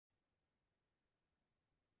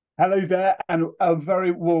Hello there, and a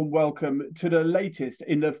very warm welcome to the latest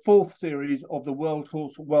in the fourth series of the World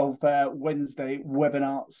Horse Welfare Wednesday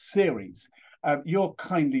webinar series. You're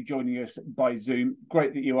kindly joining us by Zoom.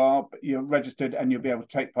 Great that you are. You're registered and you'll be able to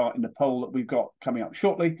take part in the poll that we've got coming up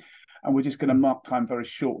shortly. And we're just going to mark time very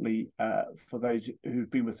shortly for those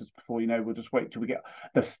who've been with us before. We'll just wait till we get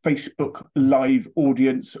the Facebook Live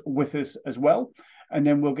audience with us as well. And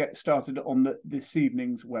then we'll get started on this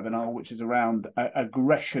evening's webinar, which is around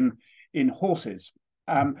aggression in horses.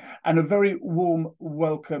 And a very warm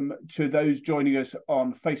welcome to those joining us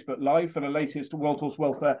on Facebook Live for the latest World Horse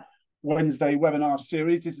Welfare Wednesday webinar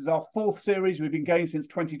series. This is our fourth series. We've been going since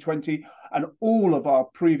 2020, and all of our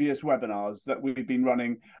previous webinars that we've been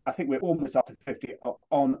running, I think we're almost up to 50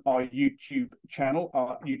 on our YouTube channel,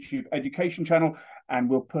 our YouTube education channel, and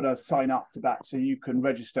we'll put a sign up to that so you can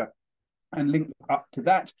register and link up to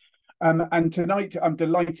that. And tonight, I'm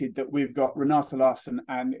delighted that we've got Renate Larssen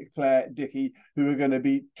and Claire Dickey, who are going to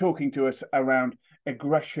be talking to us around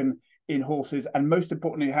aggression in horses, and most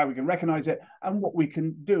importantly, how we can recognize it and what we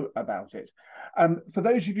can do about it. For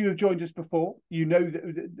those of you who have joined us before, you know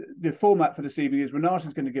that the format for this evening is Renate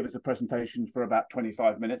is going to give us a presentation for about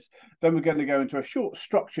 25 minutes. Then we're going to go into a short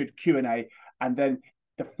structured Q&A, and then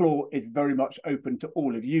the floor is very much open to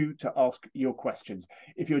all of you to ask your questions.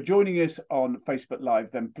 If you're joining us on Facebook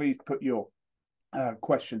Live, then please put your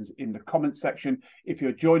questions in the comments section. If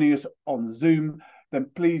you're joining us on Zoom, then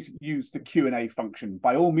please use the Q&A function.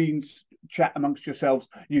 By all means, chat amongst yourselves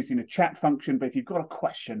using the chat function. But if you've got a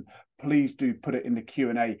question, please do put it in the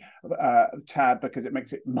Q&A tab, because it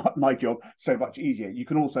makes it my job so much easier. You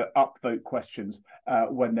can also upvote questions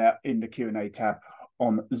when they're in the Q&A tab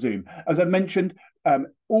on Zoom. As I mentioned,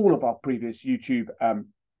 all of our previous YouTube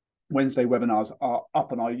Wednesday webinars are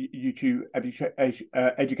up on our YouTube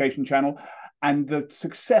education channel. And the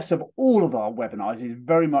success of all of our webinars is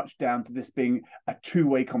very much down to this being a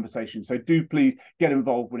two-way conversation. So do please get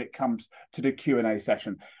involved when it comes to the Q&A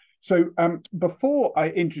session. So before I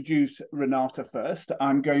introduce Renate first,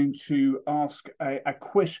 I'm going to ask a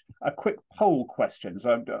quick poll question.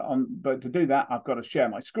 But to do that, I've got to share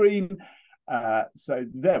my screen. So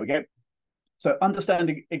there we go. So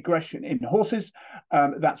understanding aggression in horses,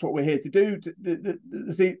 that's what we're here to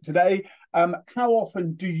do today. How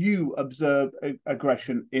often do you observe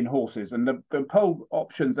aggression in horses? And the poll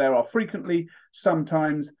options there are frequently,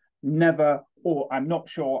 sometimes, never, or I'm not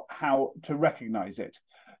sure how to recognize it.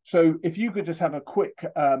 So if you could just have a quick,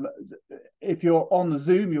 if you're on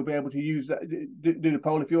Zoom, you'll be able to use that, do the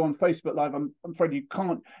poll. If you're on Facebook Live, I'm afraid you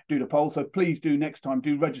can't do the poll. So please do next time,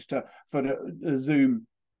 do register for the Zoom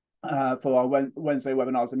for our Wednesday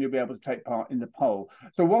webinars, and you'll be able to take part in the poll.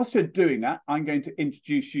 So whilst you're doing that, I'm going to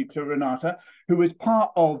introduce you to Renate, who is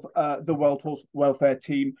part of the World Horse Welfare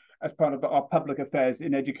team as part of our public affairs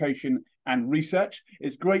in education and research.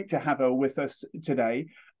 It's great to have her with us today.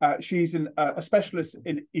 She's a specialist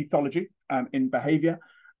in ethology, in behaviour.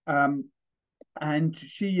 And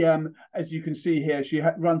she, as you can see here, she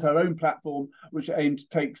runs her own platform, which aims to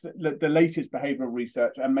take the latest behavioural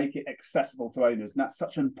research and make it accessible to owners. And that's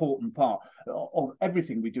such an important part of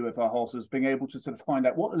everything we do with our horses, being able to sort of find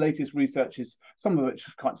out what the latest research is, some of which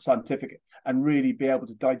is quite scientific, and really be able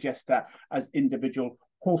to digest that as individual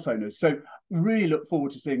horse owners. So really look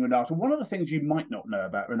forward to seeing Renate. One of the things you might not know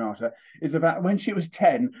about Renate is about when she was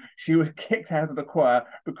 10, she was kicked out of the choir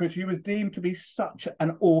because she was deemed to be such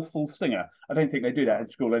an awful singer. I don't think they do that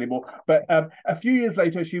at school anymore. But a few years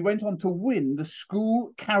later, she went on to win the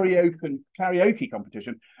school karaoke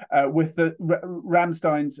competition with the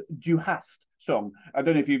Rammstein's Du Hast song. I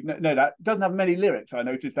don't know if you know that. It doesn't have many lyrics, I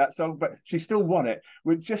noticed that song, but she still won it,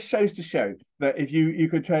 which just shows to show that if you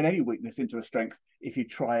can turn any weakness into a strength if you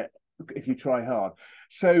try it, if you try hard.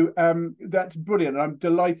 So that's brilliant. I'm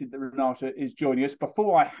delighted that Renate is joining us.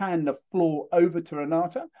 Before I hand the floor over to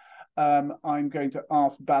Renate, I'm going to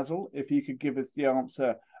ask Basil if he could give us the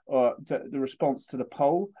answer or the response to the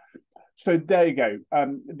poll. So there you go.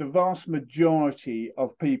 The vast majority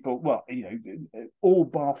of people, well, all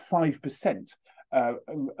bar 5%,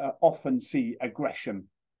 often see aggression,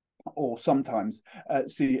 or sometimes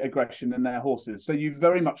see aggression in their horses. So you've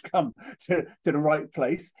very much come to the right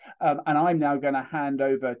place. And I'm now going to hand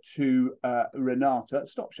over to Renate.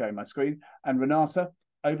 Stop sharing my screen. And Renate,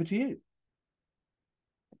 over to you.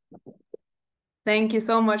 Thank you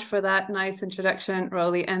so much for that nice introduction,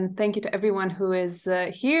 Rolly. And thank you to everyone who is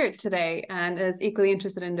here today and is equally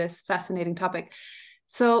interested in this fascinating topic.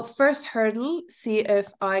 So first hurdle, see if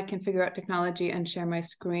I can figure out technology and share my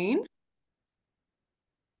screen.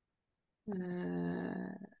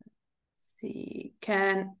 Let's see,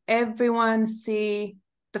 can everyone see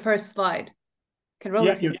the first slide? Can roll.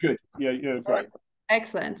 Yeah, you're good. Yeah, you're great.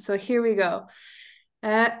 Excellent. So here we go.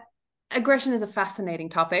 Aggression is a fascinating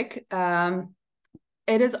topic.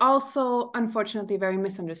 It is also, unfortunately, a very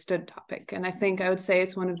misunderstood topic. And I think I would say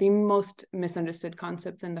it's one of the most misunderstood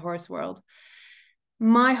concepts in the horse world.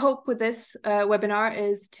 My hope with this webinar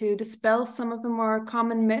is to dispel some of the more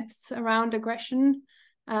common myths around aggression,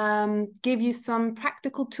 give you some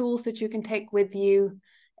practical tools that you can take with you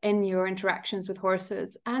in your interactions with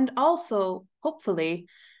horses, and also, hopefully,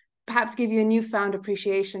 perhaps give you a newfound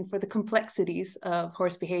appreciation for the complexities of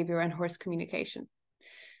horse behavior and horse communication.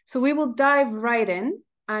 So we will dive right in,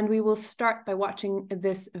 and we will start by watching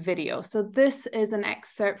this video. So this is an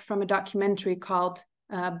excerpt from a documentary called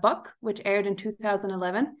Buck, which aired in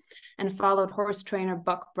 2011 and followed horse trainer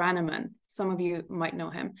Buck Brannaman. Some of you might know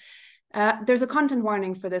him. There's a content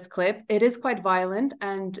warning for this clip. It is quite violent,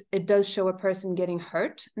 and it does show a person getting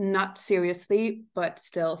hurt, not seriously, but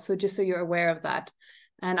still. So just so you're aware of that.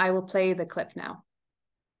 And I will play the clip now.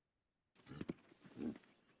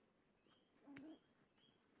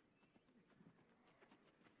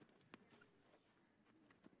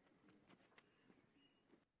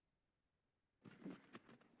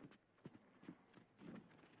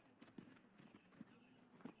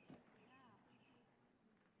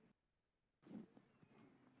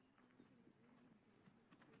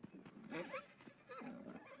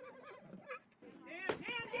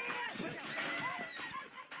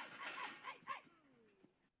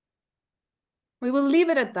 We will leave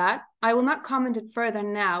it at that. I will not comment it further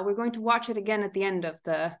now. We're going to watch it again at the end of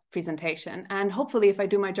the presentation. And hopefully, if I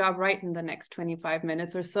do my job right in the next 25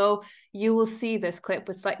 minutes or so, you will see this clip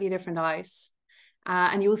with slightly different eyes.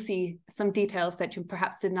 And you will see some details that you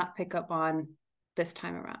perhaps did not pick up on this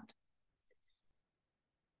time around.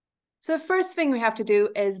 So first thing we have to do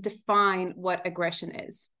is define what aggression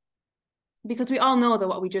is. Because we all know that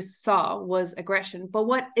what we just saw was aggression, but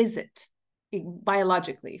what is it?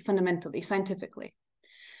 Biologically, fundamentally, scientifically.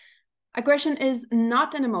 Aggression is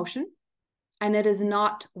not an emotion, and it is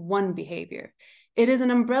not one behavior. It is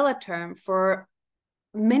an umbrella term for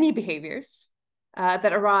many behaviors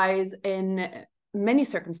that arise in many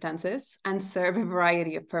circumstances and serve a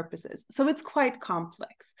variety of purposes. So it's quite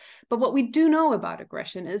complex. But what we do know about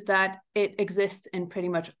aggression is that it exists in pretty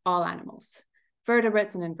much all animals,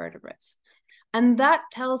 vertebrates and invertebrates. And that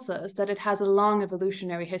tells us that it has a long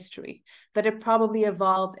evolutionary history, that it probably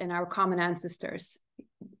evolved in our common ancestors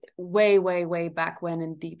way, way, way back when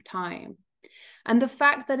in deep time. And the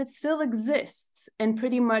fact that it still exists in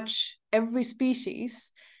pretty much every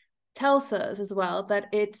species tells us as well that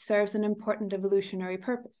it serves an important evolutionary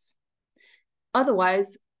purpose.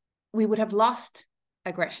 Otherwise, we would have lost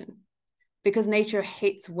aggression because nature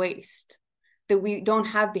hates waste, that we don't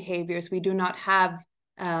have behaviors, we do not have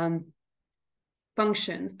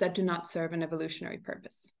functions that do not serve an evolutionary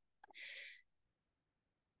purpose.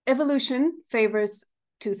 Evolution favors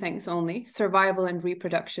two things only, survival and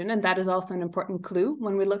reproduction, and that is also an important clue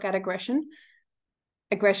when we look at aggression.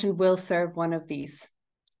 Aggression will serve one of these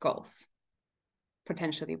goals,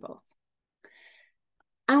 potentially both.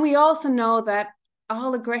 And we also know that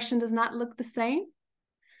all aggression does not look the same.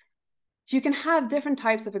 You can have different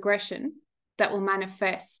types of aggression that will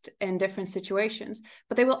manifest in different situations,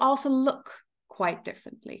 but they will also look quite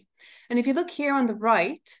differently. And if you look here on the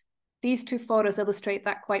right, these two photos illustrate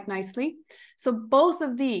that quite nicely. So both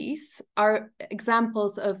of these are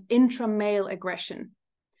examples of intramale aggression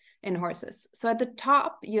in horses. So at the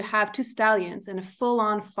top, you have two stallions in a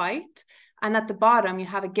full-on fight. And at the bottom, you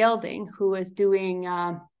have a gelding who is doing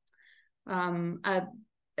a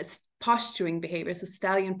posturing behavior, so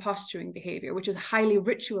stallion posturing behavior, which is a highly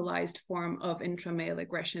ritualized form of intramale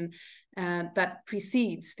aggression that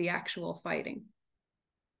precedes the actual fighting.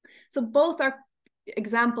 So both are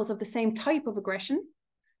examples of the same type of aggression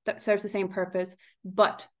that serves the same purpose,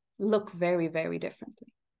 but look very, very differently.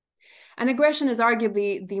 And aggression is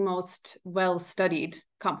arguably the most well-studied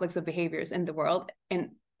complex of behaviors in the world,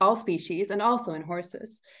 in all species and also in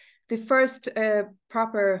horses. The first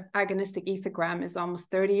proper agonistic ethogram is almost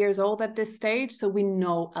 30 years old at this stage, so we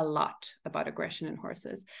know a lot about aggression in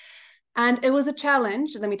horses. And it was a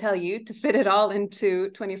challenge, let me tell you, to fit it all into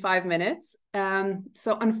 25 minutes.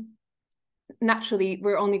 Naturally,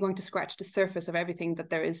 we're only going to scratch the surface of everything that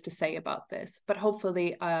there is to say about this. But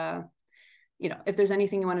hopefully, if there's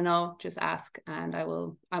anything you want to know, just ask, and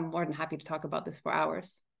I'm more than happy to talk about this for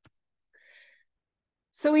hours.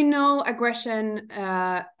 So we know aggression,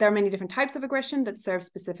 there are many different types of aggression that serve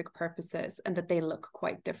specific purposes and that they look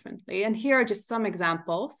quite differently. And here are just some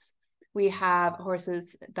examples. We have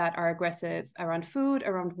horses that are aggressive around food,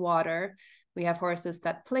 around water. We have horses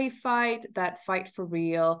that play fight, that fight for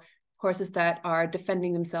real, horses that are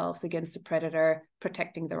defending themselves against a predator,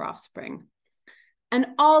 protecting their offspring. And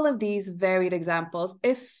all of these varied examples,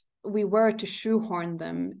 if we were to shoehorn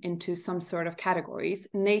them into some sort of categories,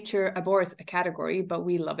 nature abhors a category, but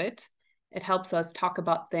we love it. It helps us talk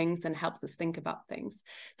about things and helps us think about things.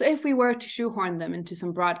 So if we were to shoehorn them into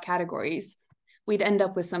some broad categories, we'd end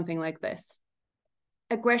up with something like this.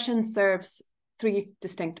 Aggression serves three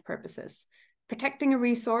distinct purposes: protecting a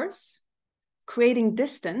resource, creating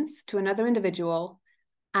distance to another individual,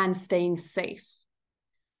 and staying safe.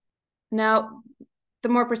 Now, the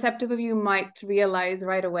more perceptive of you might realize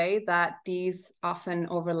right away that these often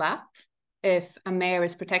overlap. If a mare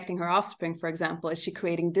is protecting her offspring, for example, is she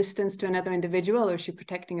creating distance to another individual, or is she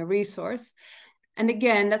protecting a resource? And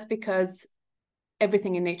again, that's because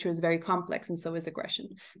everything in nature is very complex, and so is aggression.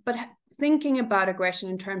 But thinking about aggression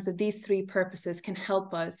in terms of these three purposes can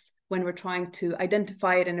help us when we're trying to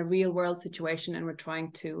identify it in a real world situation and we're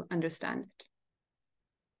trying to understand it.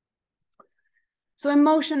 So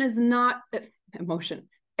aggression is not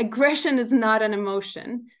an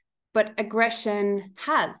emotion, but aggression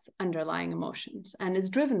has underlying emotions and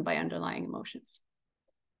is driven by underlying emotions.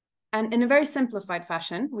 And in a very simplified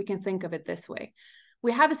fashion, we can think of it this way.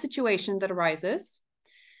 We have a situation that arises.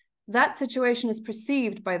 That situation is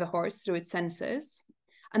perceived by the horse through its senses,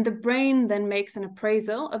 and the brain then makes an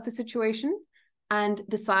appraisal of the situation and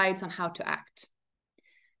decides on how to act.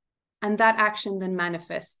 And that action then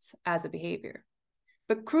manifests as a behavior.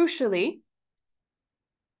 But crucially,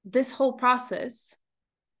 this whole process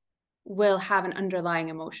will have an underlying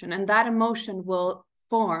emotion, and that emotion will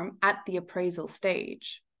form at the appraisal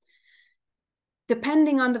stage.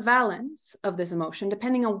 Depending on the valence of this emotion,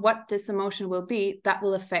 depending on what this emotion will be, that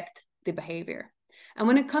will affect the behavior. And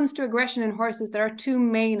when it comes to aggression in horses, there are two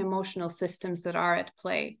main emotional systems that are at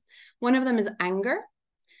play. One of them is anger.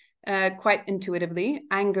 Quite intuitively,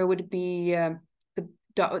 anger would be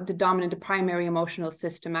the dominant, the primary emotional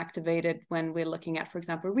system activated when we're looking at, for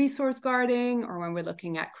example, resource guarding, or when we're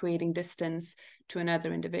looking at creating distance to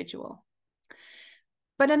another individual.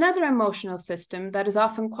 But another emotional system that is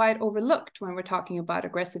often quite overlooked when we're talking about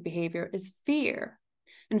aggressive behavior is fear.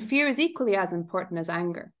 And fear is equally as important as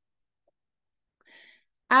anger.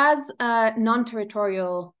 As a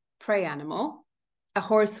non-territorial prey animal, a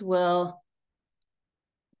horse will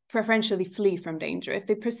preferentially flee from danger. If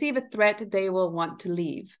they perceive a threat, they will want to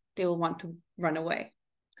leave. They will want to run away.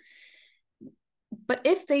 But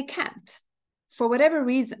if they can't, for whatever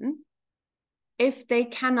reason, if they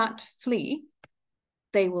cannot flee,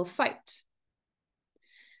 they will fight.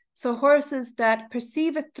 So horses that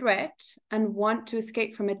perceive a threat and want to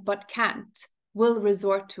escape from it but can't will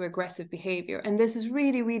resort to aggressive behavior. And this is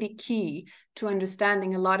really, really key to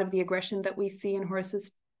understanding a lot of the aggression that we see in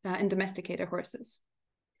horses, in domesticated horses.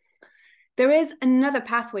 There is another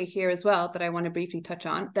pathway here as well that I want to briefly touch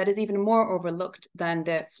on that is even more overlooked than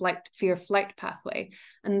the fear-flight pathway,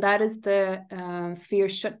 and that is the fear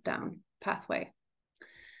shutdown pathway.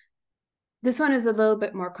 This one is a little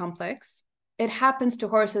bit more complex. It happens to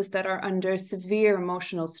horses that are under severe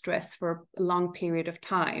emotional stress for a long period of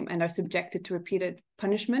time and are subjected to repeated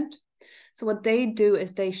punishment. So what they do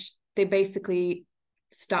is they basically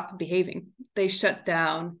stop behaving. They shut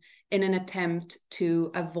down in an attempt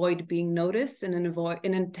to avoid being noticed, in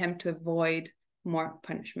an attempt to avoid more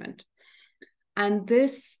punishment. And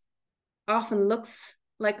this often looks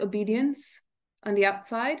like obedience on the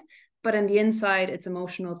outside, but on the inside, it's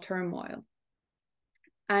emotional turmoil.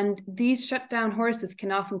 And these shutdown horses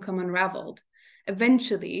can often come unraveled.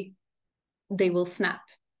 Eventually, they will snap.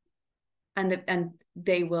 And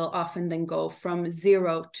they will often then go from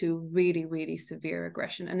zero to really, really severe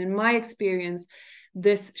aggression. And in my experience,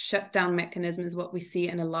 this shutdown mechanism is what we see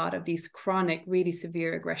in a lot of these chronic, really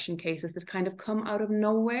severe aggression cases that kind of come out of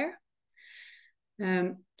nowhere.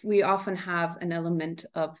 We often have an element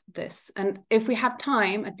of this. And if we have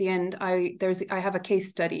time at the end, I have a case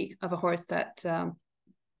study of a horse that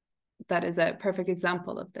is a perfect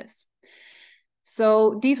example of this.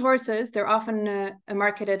 So these horses, they're often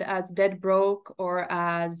marketed as dead broke or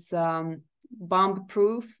as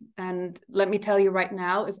bomb-proof. And let me tell you right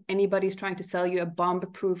now, if anybody's trying to sell you a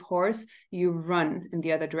bomb-proof horse, you run in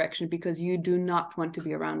the other direction, because you do not want to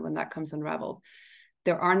be around when that comes unraveled.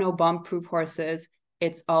 There are no bomb-proof horses.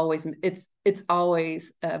 It's always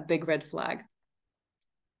a big red flag.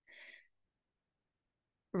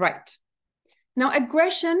 Right. Now,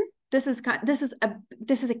 aggression. This is a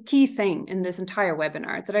key thing in this entire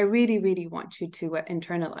webinar that I really, really want you to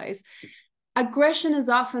internalize. Aggression is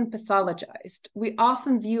often pathologized. We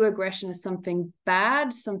often view aggression as something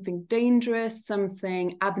bad, something dangerous,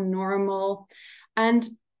 something abnormal. And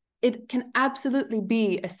it can absolutely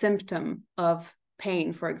be a symptom of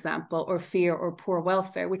pain, for example, or fear or poor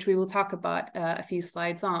welfare, which we will talk about a few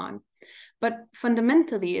slides on. But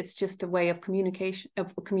fundamentally, it's just a way of communication,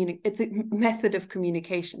 it's a method of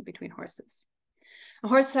communication between horses. And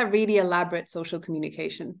horses have really elaborate social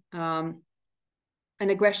communication. And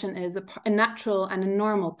aggression is a natural and a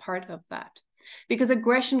normal part of that, because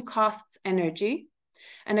aggression costs energy,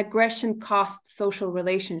 and aggression costs social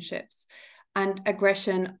relationships, and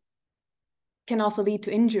aggression can also lead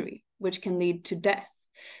to injury, which can lead to death.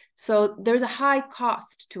 So there's a high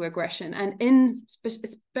cost to aggression, and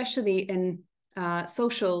especially in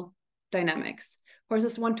social dynamics,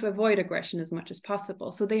 horses want to avoid aggression as much as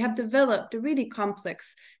possible. So they have developed a really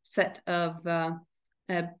complex set of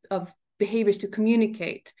behaviors to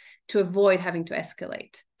communicate to avoid having to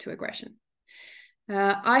escalate to aggression.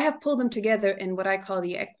 I have pulled them together in what I call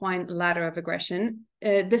the equine ladder of aggression.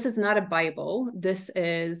 This is not a Bible. This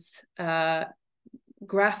is a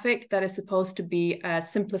graphic that is supposed to be a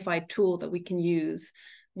simplified tool that we can use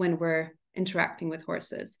when we're interacting with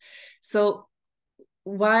horses. So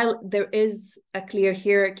while there is a clear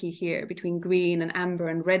hierarchy here between green and amber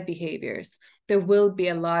and red behaviors, there will be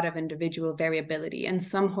a lot of individual variability. And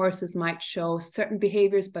some horses might show certain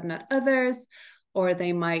behaviors, but not others, or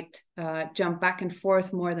they might jump back and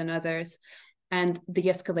forth more than others. And the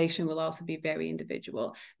escalation will also be very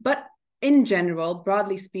individual. But in general,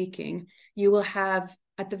 broadly speaking, you will have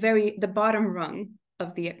at the bottom rung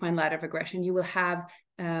of the equine ladder of aggression, you will have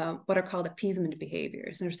what are called appeasement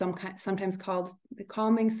behaviors. There's sometimes called the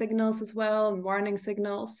calming signals as well, and warning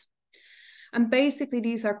signals. And basically,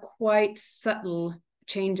 these are quite subtle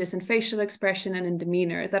changes in facial expression and in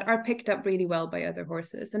demeanor that are picked up really well by other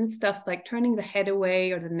horses. And it's stuff like turning the head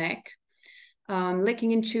away or the neck,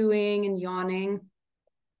 licking and chewing and yawning,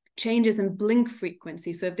 changes in blink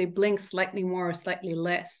frequency. So if they blink slightly more or slightly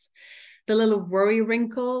less, the little worry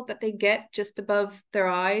wrinkle that they get just above their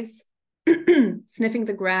eyes, sniffing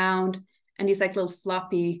the ground, and these like little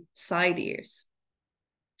floppy side ears.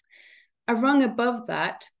 A rung above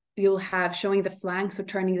that, you'll have showing the flanks or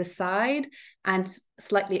turning the side and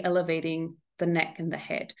slightly elevating the neck and the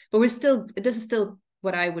head. But this is still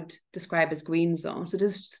what I would describe as green zone. So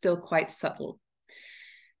this is still quite subtle.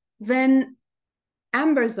 Then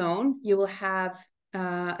amber zone, you will have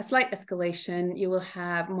a slight escalation. You will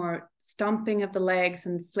have more stomping of the legs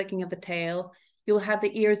and flicking of the tail. You will have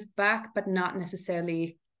the ears back, but not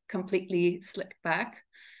necessarily completely slicked back.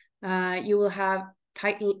 You will have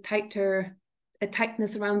a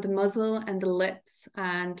tightness around the muzzle and the lips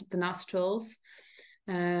and the nostrils.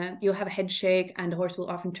 You'll have a head shake, and the horse will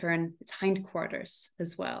often turn its hindquarters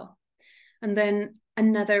as well. And then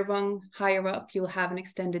another rung higher up, you'll have an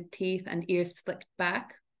extended teeth and ears slicked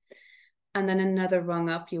back. And then another rung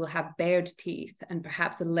up, you will have bared teeth and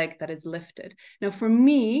perhaps a leg that is lifted. Now, for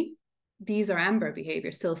me, these are amber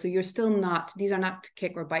behaviors still. So these are not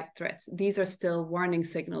kick or bite threats. These are still warning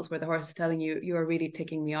signals where the horse is telling you, you are really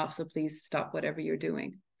ticking me off, so please stop whatever you're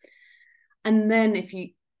doing. And then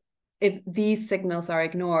if these signals are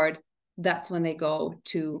ignored, that's when they go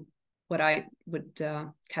to what I would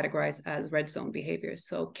categorize as red zone behaviors.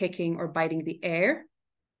 So kicking or biting the air.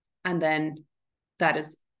 And then that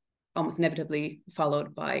is almost inevitably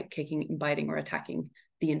followed by kicking, biting, or attacking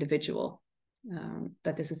the individual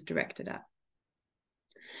that this is directed at.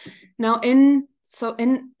 Now,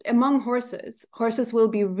 among horses will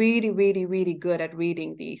be really, really, really good at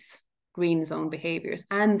reading these green zone behaviors,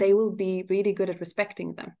 and they will be really good at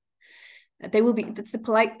respecting them. That's the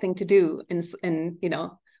polite thing to do in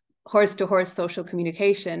horse to horse social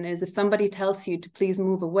communication, is if somebody tells you to please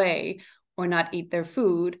move away or not eat their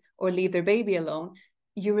food or leave their baby alone,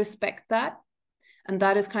 you respect that. And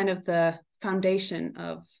that is kind of the foundation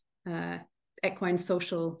of equine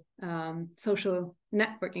social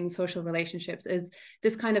networking, social relationships, is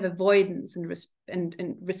this kind of avoidance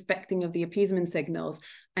and respecting of the appeasement signals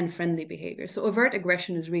and friendly behavior. So overt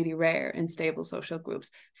aggression is really rare in stable social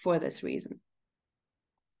groups for this reason.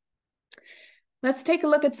 Let's take a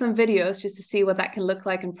look at some videos just to see what that can look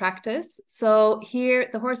like in practice. So here,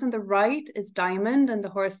 the horse on the right is Diamond, and the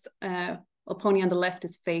horse or pony on the left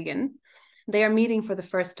is Fagin. They are meeting for the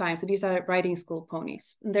first time. So these are riding school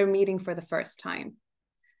ponies. And they're meeting for the first time.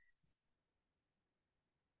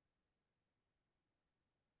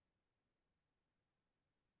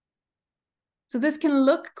 So this can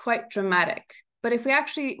look quite dramatic, but if we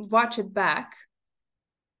actually watch it back,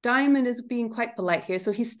 Diamond is being quite polite here.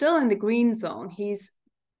 So he's still in the green zone. He is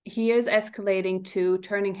escalating to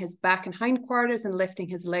turning his back and hindquarters and lifting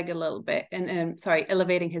his leg a little bit, and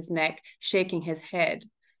elevating his neck, shaking his head,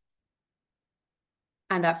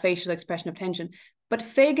 and that facial expression of tension. But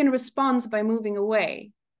Fagin responds by moving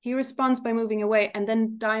away. He responds by moving away, and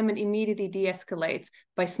then Diamond immediately de-escalates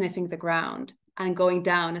by sniffing the ground and going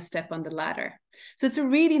down a step on the ladder. So it's a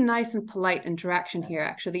really nice and polite interaction here,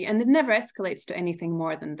 actually, and it never escalates to anything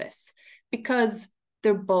more than this, because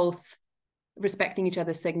they're both respecting each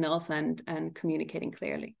other's signals and communicating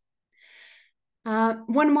clearly.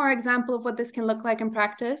 One more example of what this can look like in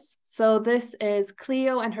practice. So this is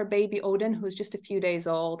Cleo and her baby Odin, who's just a few days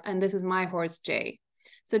old, and this is my horse Jay.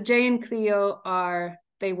 So Jay and Cleo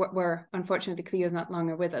were unfortunately, Cleo's not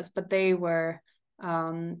longer with us, but they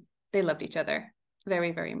loved each other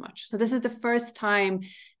very, very much. So this is the first time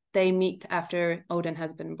they meet after Odin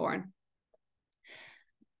has been born.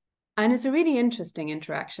 And it's a really interesting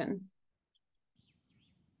interaction,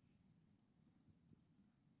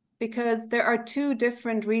 because there are two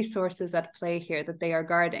different resources at play here that they are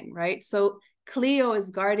guarding, right? So Cleo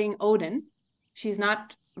is guarding Odin. She's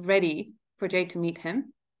not ready for Jay to meet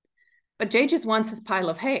him, but Jay just wants his pile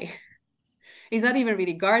of hay. He's not even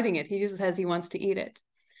really guarding it. He just says he wants to eat it.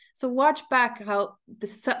 So watch back how the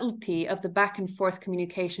subtlety of the back and forth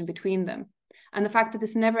communication between them, and the fact that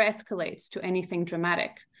this never escalates to anything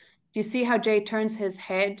dramatic. You see how Jay turns his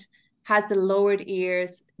head, has the lowered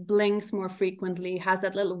ears, blinks more frequently, has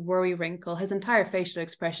that little worry wrinkle. His entire facial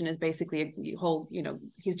expression is basically a whole,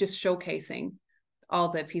 he's just showcasing all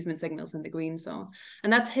the appeasement signals in the green zone.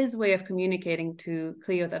 And that's his way of communicating to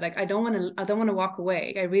Cleo that, like, I don't want to walk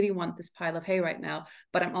away. I really want this pile of hay right now,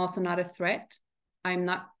 but I'm also not a threat. I'm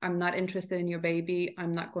not interested in your baby.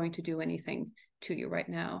 I'm not going to do anything to you right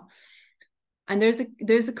now. And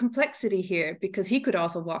there's a complexity here, because he could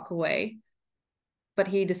also walk away, but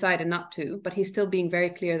he decided not to, but he's still being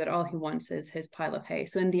very clear that all he wants is his pile of hay.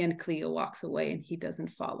 So in the end, Cleo walks away and he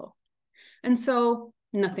doesn't follow. And so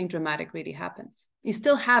nothing dramatic really happens. You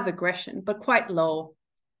still have aggression, but quite low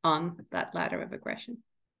on that ladder of aggression.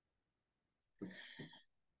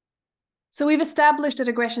 So we've established that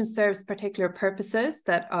aggression serves particular purposes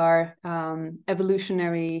that are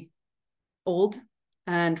evolutionary, old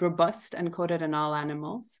and robust and coded in all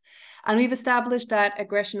animals. And we've established that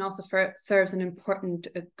aggression also serves an important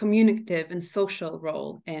communicative and social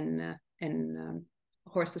role in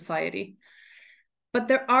horse society. But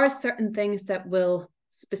there are certain things that will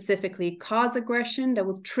specifically cause aggression, that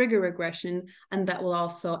will trigger aggression, and that will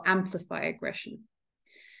also amplify aggression.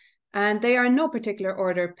 And they are in no particular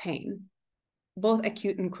order pain, both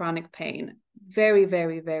acute and chronic pain. Very,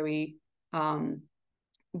 very, very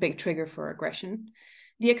big trigger for aggression.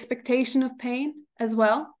 The expectation of pain as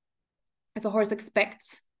well. If a horse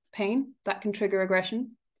expects pain, that can trigger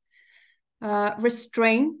aggression.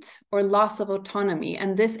 Restraint or loss of autonomy,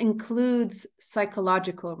 and this includes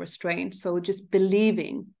psychological restraint. So just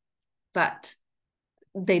believing that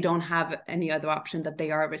they don't have any other option, that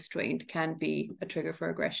they are restrained, can be a trigger for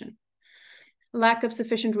aggression. Lack of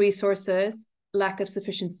sufficient resources, lack of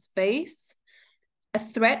sufficient space, a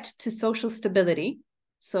threat to social stability.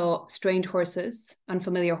 So strained horses,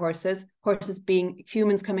 unfamiliar horses, horses being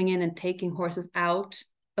humans coming in and taking horses out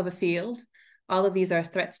of a field. All of these are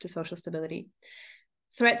threats to social stability.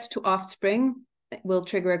 Threats to offspring will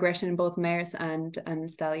trigger aggression in both mares and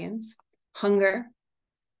stallions. Hunger,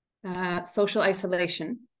 social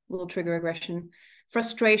isolation will trigger aggression.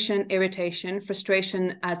 Frustration, irritation,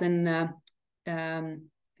 frustration as in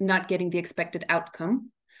not getting the expected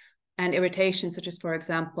outcome. And irritation, such as, for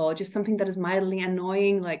example, just something that is mildly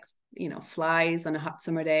annoying, like, flies on a hot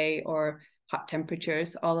summer day or hot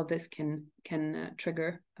temperatures. All of this can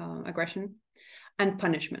trigger aggression. And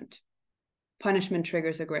punishment. Punishment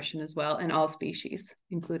triggers aggression as well in all species,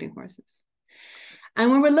 including horses.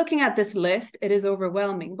 And when we're looking at this list, it is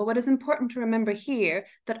overwhelming. But what is important to remember here,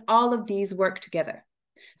 that all of these work together.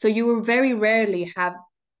 So you will very rarely have,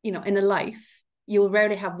 in a life, you will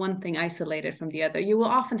rarely have one thing isolated from the other. You will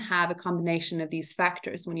often have a combination of these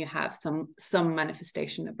factors when you have some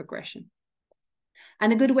manifestation of aggression.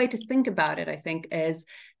 And a good way to think about it, I think, is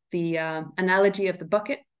the analogy of the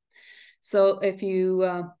bucket. So if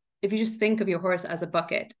you just think of your horse as a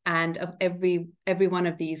bucket, and of every one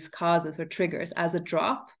of these causes or triggers as a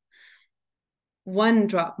drop, one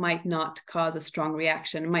drop might not cause a strong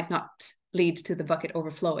reaction, might not lead to the bucket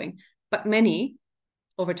overflowing, but many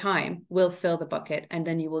over time will fill the bucket, and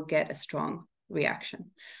then you will get a strong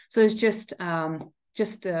reaction. So it's just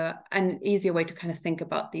an easier way to kind of think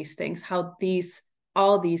about these things, how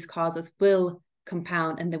all these causes will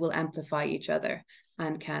compound and they will amplify each other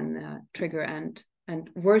and can trigger and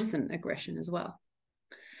worsen aggression as well.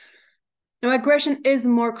 Now, aggression is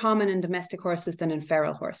more common in domestic horses than in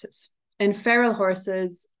feral horses. In feral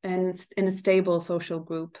horses, and in a stable social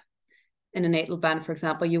group, in a natal band, for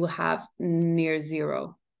example, you will have near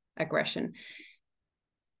zero aggression,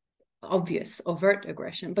 obvious, overt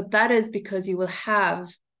aggression. But that is because you will have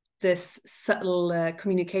this subtle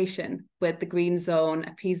communication with the green zone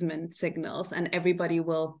appeasement signals, and everybody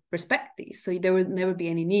will respect these. So there would never be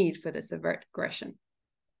any need for this overt aggression.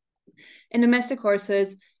 In domestic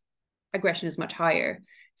horses, aggression is much higher,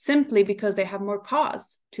 simply because they have more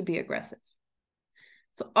cause to be aggressive.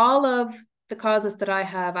 So all of the causes that I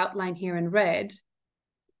have outlined here in red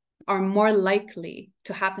are more likely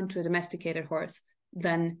to happen to a domesticated horse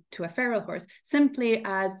than to a feral horse, simply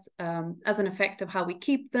as an effect of how we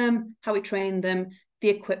keep them, how we train them, the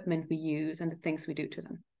equipment we use, and the things we do to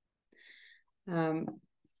them.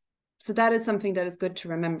 So that is something that is good to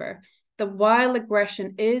remember. That while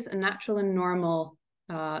aggression is a natural and normal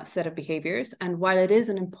set of behaviors, and while it is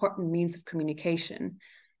an important means of communication,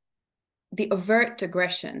 the overt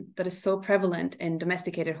aggression that is so prevalent in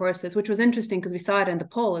domesticated horses, which was interesting because we saw it in the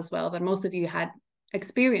poll as well, that most of you had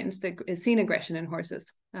experienced, seen aggression in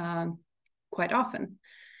horses quite often.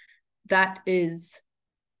 That is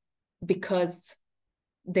because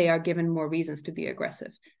they are given more reasons to be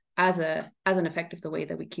aggressive as an effect of the way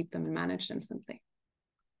that we keep them and manage them simply.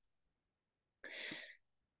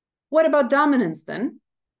 What about dominance then?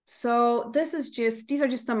 So these are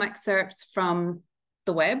just some excerpts from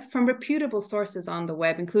the web, from reputable sources on the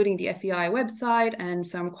web, including the FEI website and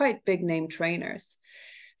some quite big name trainers.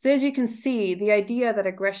 So as you can see, the idea that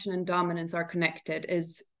aggression and dominance are connected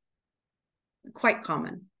is quite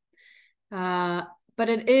common. But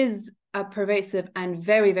it is a pervasive and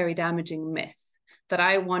very, very damaging myth that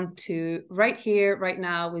I want to, right here, right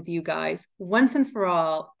now with you guys, once and for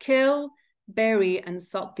all, kill, bury, and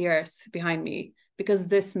salt the earth behind me, because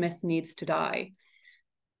this myth needs to die.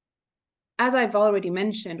 As I've already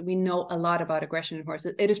mentioned, we know a lot about aggression in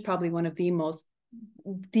horses. It is probably one of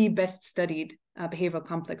the best studied behavioral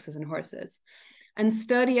complexes in horses. And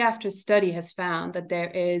study after study has found that there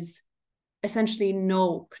is essentially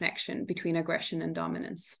no connection between aggression and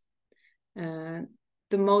dominance. The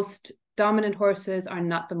most dominant horses are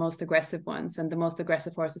not the most aggressive ones, and the most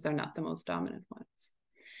aggressive horses are not the most dominant ones.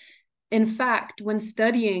 In fact, when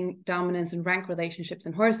studying dominance and rank relationships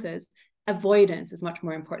in horses, avoidance is much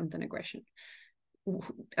more important than aggression.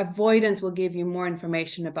 Avoidance will give you more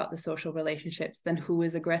information about the social relationships than who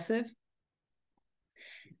is aggressive.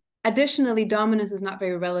 Additionally, dominance is not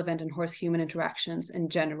very relevant in horse-human interactions in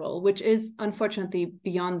general, which is unfortunately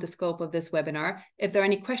beyond the scope of this webinar. If there are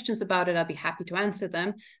any questions about it, I'll be happy to answer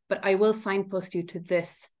them, but I will signpost you to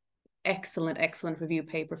this excellent review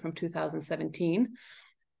paper from 2017.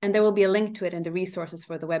 And there will be a link to it in the resources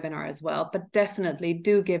for the webinar as well, but definitely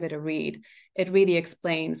do give it a read. It really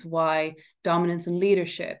explains why dominance and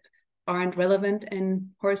leadership aren't relevant in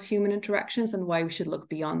horse-human interactions and why we should look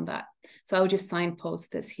beyond that. So I'll just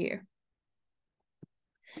signpost this here.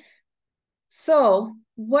 So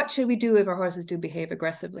what should we do if our horses do behave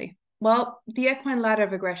aggressively? Well, the equine ladder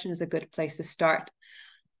of aggression is a good place to start.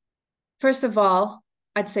 First of all,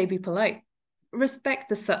 I'd say be polite. Respect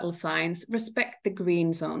the subtle signs, respect the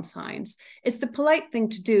green zone signs. It's the polite thing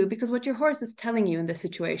to do, because what your horse is telling you in this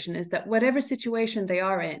situation is that whatever situation they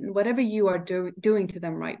are in, whatever you are doing to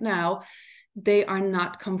them right now, they are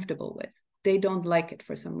not comfortable with. They don't like it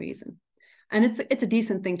for some reason. And it's a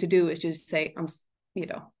decent thing to do, is just say,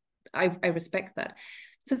 I respect that.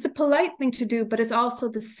 So it's a polite thing to do, but it's also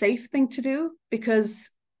the safe thing to do, because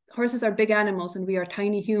horses are big animals and we are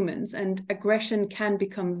tiny humans, and aggression can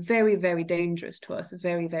become very, very dangerous to us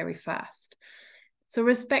very, very fast. So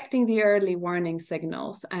respecting the early warning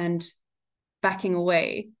signals and backing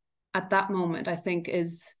away at that moment, I think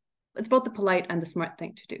it's both the polite and the smart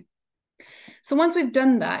thing to do. So once we've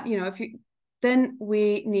done that, then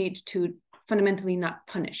we need to fundamentally not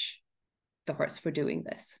punish the horse for doing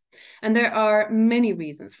this. And there are many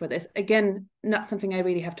reasons for this. Again, not something I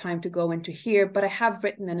really have time to go into here, but I have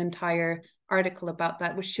written an entire article about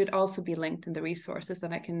that, which should also be linked in the resources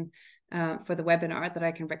that I can, for the webinar, that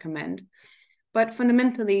I can recommend. But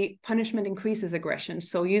fundamentally, punishment increases aggression.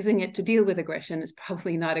 So using it to deal with aggression is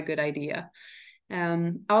probably not a good idea.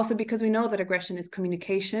 Also, because we know that aggression is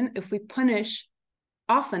communication. If we punish,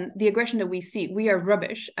 often the aggression that we see, we are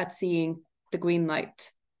rubbish at seeing the green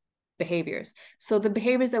light behaviors. So the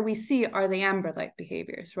behaviors that we see are the amber light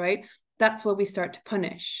behaviors, right? That's what we start to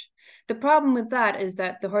punish. The problem with that is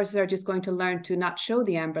that the horses are just going to learn to not show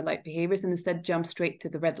the amber light behaviors and instead jump straight to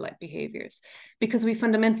the red light behaviors, because we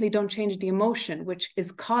fundamentally don't change the emotion which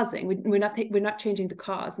is causing. We're not changing the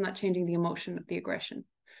cause, not changing the emotion of the aggression.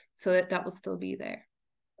 So that will still be there.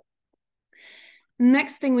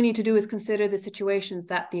 Next thing we need to do is consider the situations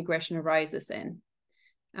that the aggression arises in.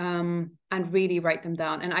 and really write them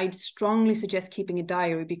down. And I'd strongly suggest keeping a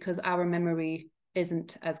diary because our memory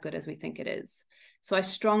isn't as good as we think it is. So I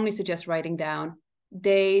strongly suggest writing down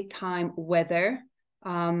day, time, weather,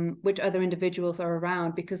 which other individuals are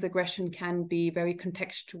around, because aggression can be very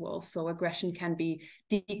contextual. So aggression can be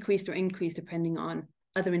decreased or increased depending on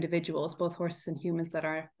other individuals, both horses and humans that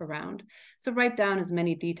are around. So write down as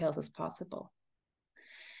many details as possible.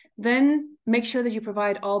 Then make sure that you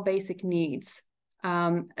provide all basic needs.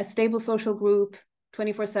 A stable social group,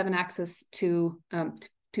 24/7 access to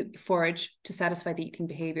forage to satisfy the eating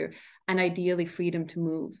behavior, and ideally freedom to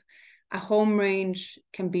move. A home range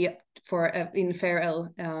can be for in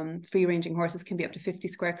feral free-ranging horses can be up to 50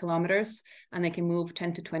 square kilometers, and they can move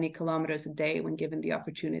 10 to 20 kilometers a day when given the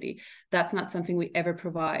opportunity. That's not something we ever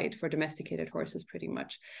provide for domesticated horses, pretty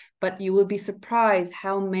much. But you will be surprised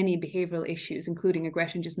how many behavioral issues, including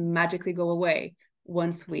aggression, just magically go away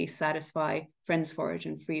once we satisfy friends, forage,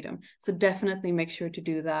 and freedom. So definitely make sure to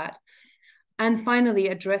do that. And finally,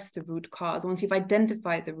 address the root cause. Once you've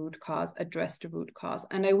identified the root cause, address the root cause.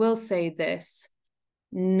 And I will say this,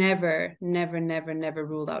 never, never, never, never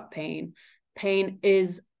rule out pain. Pain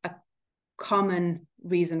is a common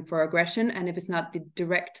reason for aggression. And if it's not the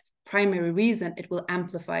direct primary reason, it will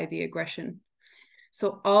amplify the aggression.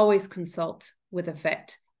 So always consult with a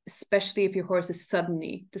vet, especially if your horse is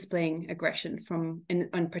suddenly displaying aggression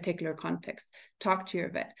in particular context. Talk to your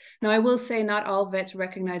vet. Now, I will say not all vets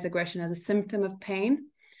recognize aggression as a symptom of pain,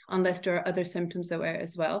 unless there are other symptoms that are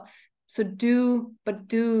as well.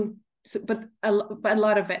 But a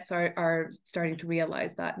lot of vets are starting to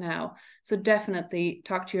realize that now. So definitely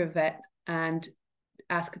talk to your vet and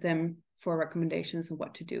ask them for recommendations on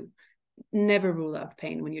what to do. Never rule out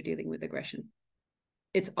pain when you're dealing with aggression.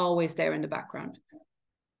 It's always there in the background.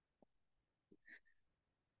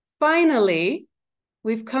 Finally,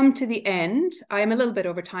 we've come to the end. I'm a little bit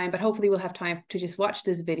over time, but hopefully we'll have time to just watch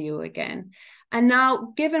this video again. And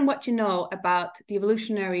now, given what you know about the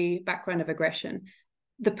evolutionary background of aggression,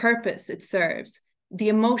 the purpose it serves, the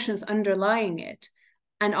emotions underlying it,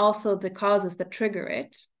 and also the causes that trigger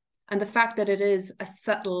it, and the fact that it is a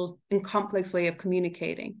subtle and complex way of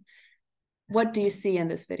communicating, what do you see in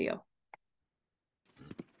this video?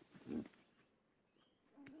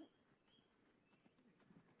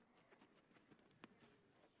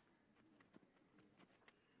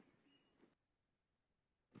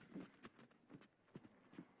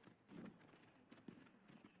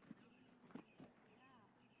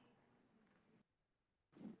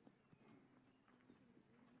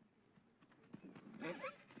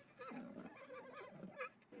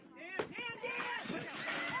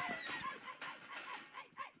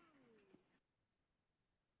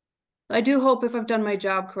 I do hope if I've done my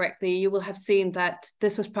job correctly, you will have seen that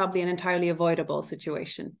this was probably an entirely avoidable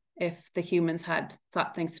situation if the humans had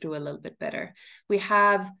thought things through a little bit better. We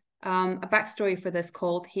have a backstory for this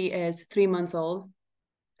colt. He is 3 months old.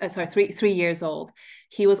 Three years old.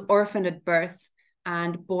 He was orphaned at birth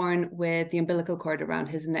and born with the umbilical cord around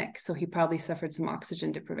his neck. So he probably suffered some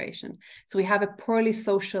oxygen deprivation. So we have a poorly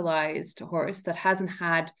socialized horse that hasn't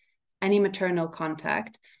had any maternal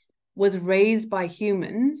contact, was raised by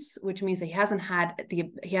humans, which means that he hasn't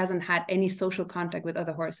had any social contact with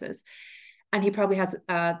other horses. And he probably has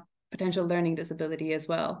a potential learning disability as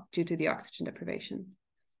well due to the oxygen deprivation.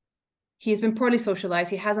 He's been poorly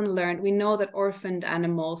socialized. He hasn't learned. We know that orphaned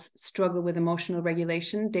animals struggle with emotional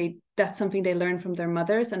regulation. That's something they learn from their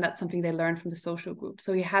mothers, and that's something they learn from the social group.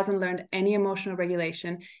 So he hasn't learned any emotional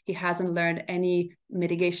regulation. He hasn't learned any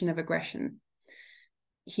mitigation of aggression.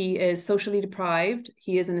 He is socially deprived.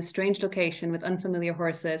 He is in a strange location with unfamiliar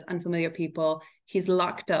horses, unfamiliar people. He's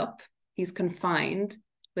locked up. He's confined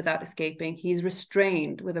without escaping. He's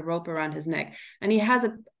restrained with a rope around his neck. And he has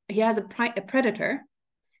a predator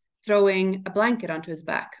throwing a blanket onto his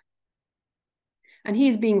back. And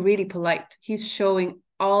he's being really polite. He's showing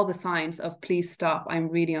all the signs of, please stop, I'm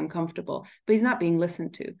really uncomfortable. But he's not being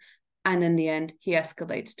listened to. And in the end, he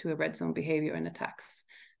escalates to a red zone behavior and attacks.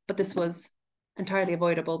 But this was entirely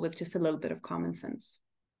avoidable with just a little bit of common sense.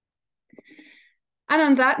 And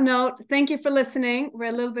on that note, thank you for listening. We're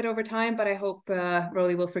a little bit over time, but I hope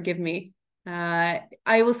Rolly will forgive me. I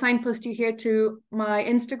will signpost you here to my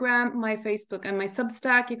Instagram, my Facebook, and my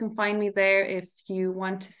Substack. You can find me there if you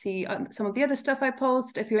want to see some of the other stuff I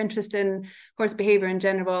post. If you're interested in horse behavior in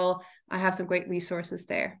general, I have some great resources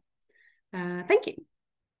there. Thank you.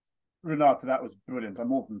 Renate, that was brilliant. I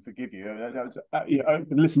more than forgive you. I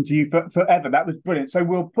can listen to you forever. That was brilliant. So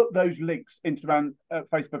we'll put those links, Instagram,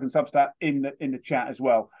 Facebook, and Substack in the chat as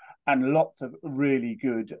well. And lots of really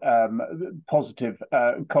good, positive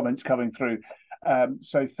comments coming through.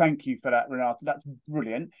 So thank you for that, Renate. That's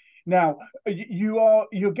brilliant. Now,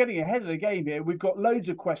 you're getting ahead of the game here. We've got loads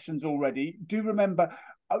of questions already. Do remember,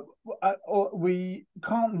 we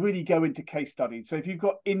can't really go into case studies. So if you've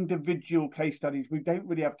got individual case studies, we don't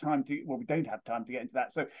really have time to. Well, we don't have time to get into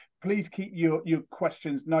that. So please keep your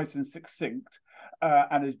questions nice and succinct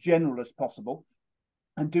and as general as possible.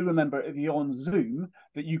 And do remember, if you're on Zoom,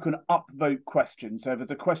 that you can upvote questions. So if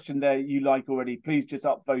there's a question there you like already, please just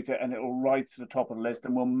upvote it and it will rise to the top of the list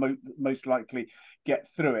and we'll most likely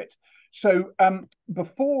get through it. So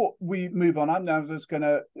before we move on, I'm now just going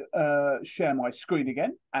to share my screen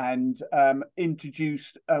again and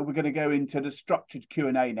introduce, we're going to go into the structured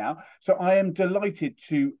Q&A now. So I am delighted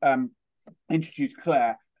to introduce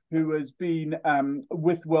Claire, who has been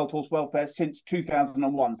with World Horse Welfare since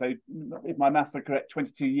 2001. So if my maths are correct,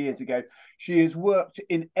 22 years ago. She has worked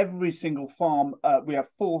in every single farm. We have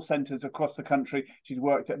 4 centres across the country. She's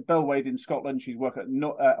worked at Belwade in Scotland. She's worked at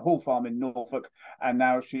Hall Farm in Norfolk. And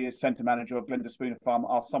now she is centre manager of Glenderspooner Farm,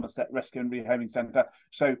 our Somerset Rescue and Rehoming Centre.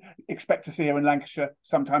 So expect to see her in Lancashire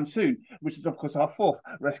sometime soon, which is, of course, our 4th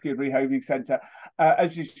Rescue and Rehoming Centre.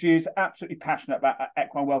 As she is absolutely passionate about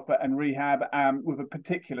equine welfare and rehab, with a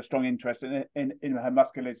particular strong interest in her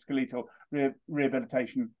musculoskeletal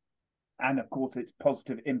rehabilitation, and of course its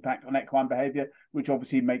positive impact on equine behaviour, which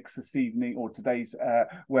obviously makes this evening or today's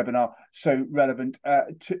webinar so relevant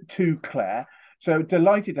to Claire. So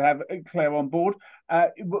delighted to have Claire on board.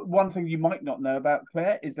 One thing you might not know about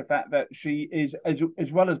Claire is the fact that she is,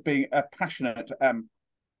 as well as being a passionate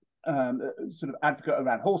sort of advocate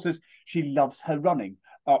around horses, she loves her running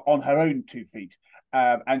on her own 2 feet.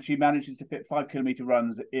 And she manages to fit 5-kilometre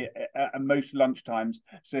runs at most lunchtimes.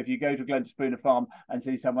 So if you go to Glenderspooner Farm and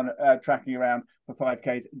see someone tracking around for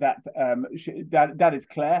 5Ks, that is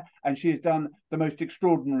Claire. And she has done the most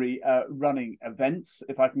extraordinary running events,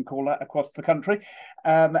 if I can call that, across the country.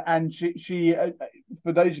 And she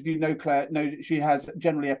for those of you who know Claire, know that she has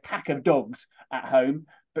generally a pack of dogs at home,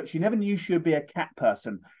 but she never knew she would be a cat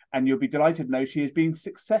person. And you'll be delighted to know she is being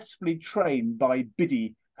successfully trained by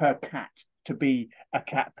Biddy, her cat, to be a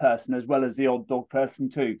cat person as well as the odd dog person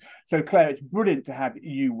too. So Claire, it's brilliant to have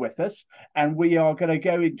you with us, and we are going to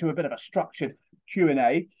go into a bit of a structured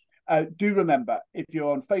Q&A. Do remember, if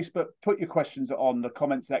you're on Facebook, put your questions on the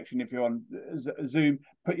comment section. If you're on Zoom,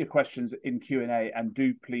 put your questions in Q&A, and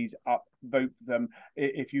do please upvote them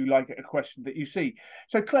if you like a question that you see.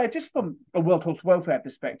 So Claire, just from a World Horse Welfare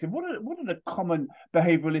perspective, what are the common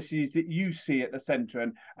behavioural issues that you see at the centre,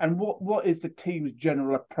 and what is the team's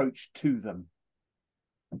general approach to them?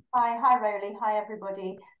 Hi Rowley, hi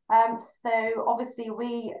everybody. So obviously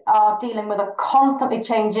we are dealing with a constantly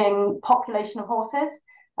changing population of horses.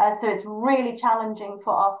 So it's really challenging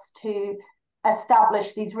for us to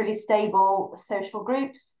establish these really stable social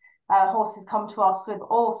groups. Horses come to us with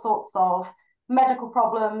all sorts of medical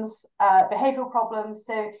problems, behavioural problems.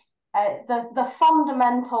 So the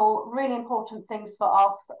fundamental, really important things for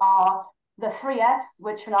us are the 3 Fs,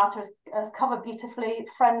 which Renate has covered beautifully: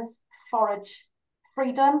 friends, forage,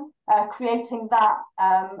 freedom, creating that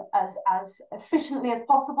as efficiently as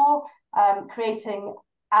possible, creating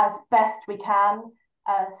as best we can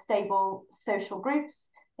stable social groups.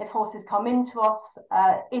 If horses come into us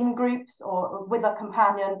in groups or with a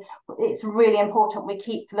companion, it's really important we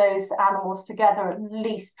keep those animals together at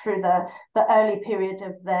least through the early period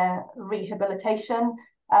of their rehabilitation,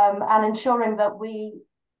 and ensuring that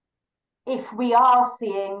if we are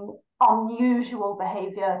seeing unusual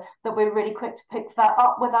behaviour, that we're really quick to pick that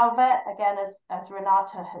up with our vet. Again, as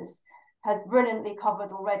Renate has brilliantly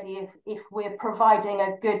covered already, if we're providing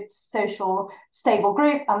a good social stable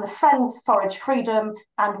group and the friends, forage, freedom,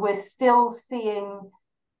 and we're still seeing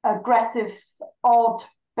aggressive, odd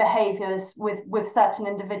behaviours with certain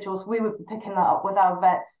individuals, we would be picking that up with our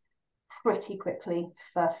vets pretty quickly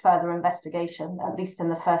for further investigation, at least in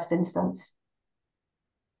the first instance.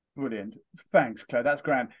 Brilliant. Thanks, Claire. That's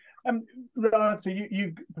grand. Renate,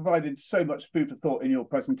 you've provided so much food for thought in your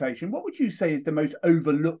presentation. What would you say is the most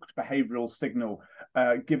overlooked behavioural signal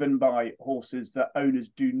given by horses that owners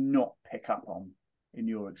do not pick up on, in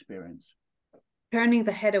your experience? Turning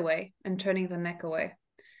the head away and turning the neck away.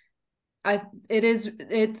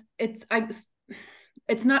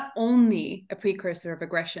 It's not only a precursor of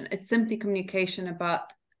aggression. It's simply communication about,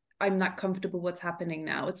 I'm not comfortable what's happening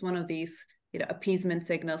now. It's one of these appeasement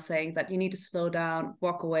signals saying that you need to slow down,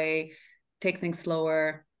 walk away, take things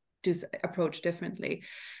slower, approach differently.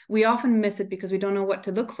 We often miss it because we don't know what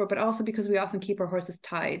to look for, but also because we often keep our horses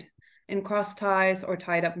tied in cross ties or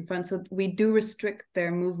tied up in front. So we do restrict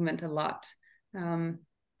their movement a lot.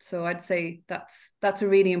 So I'd say that's a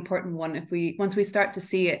really important one. Once we start to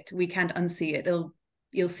see it, we can't unsee it.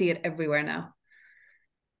 You'll see it everywhere now.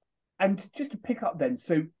 And just to pick up then,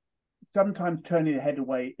 so sometimes turning the head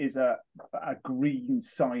away is a green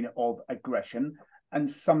sign of aggression, and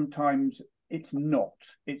sometimes it's not.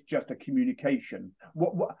 It's just a communication.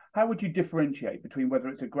 How would you differentiate between whether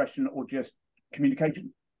it's aggression or just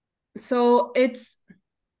communication? So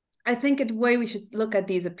I think the way we should look at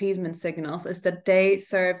these appeasement signals is that they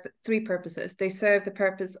serve three purposes. They serve the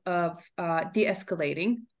purpose of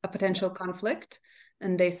de-escalating a potential conflict,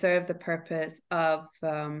 and they serve the purpose of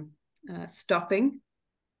stopping,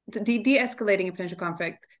 de-escalating a potential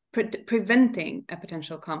conflict, preventing a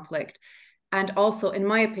potential conflict. And also, in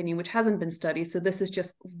my opinion, which hasn't been studied, so this is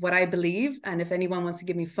just what I believe, and if anyone wants to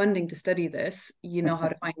give me funding to study this, you know how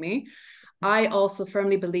to find me. I also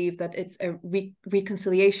firmly believe that it's a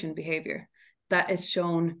reconciliation behavior that is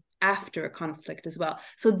shown after a conflict as well.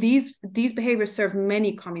 So these behaviors serve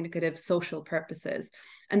many communicative social purposes.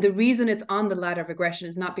 And the reason it's on the ladder of aggression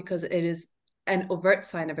is not because it is an overt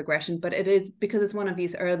sign of aggression, but it is because it's one of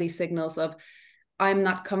these early signals of I'm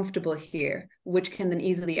not comfortable here, which can then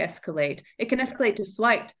easily escalate. It can escalate to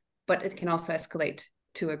flight, but it can also escalate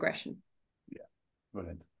to aggression. Yeah,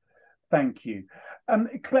 brilliant. Thank you.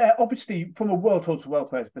 Claire, obviously, from a World Horse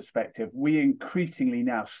Welfare perspective, we increasingly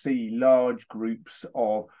now see large groups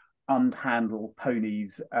of unhandled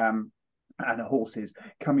ponies and horses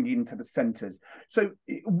coming into the centres. So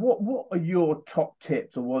what are your top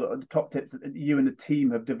tips, or what are the top tips that you and the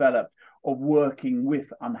team have developed of working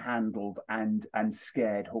with unhandled and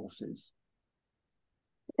scared horses?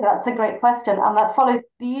 That's a great question, and that follows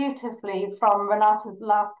beautifully from Renate's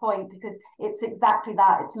last point, because it's exactly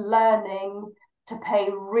that. It's learning to pay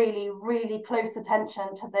really, really close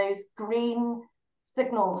attention to those green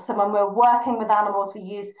signals. So when we're working with animals, we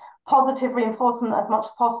use positive reinforcement as much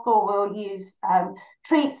as possible. We'll use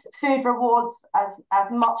treats, food rewards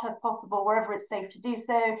as much as possible wherever it's safe to do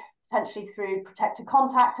so, potentially through protected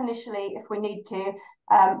contact initially if we need to.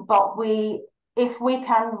 But if we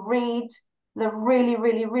can read the really,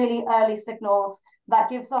 really, really early signals, that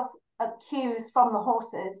gives us cues from the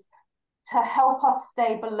horses to help us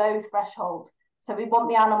stay below threshold. So we want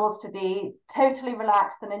the animals to be totally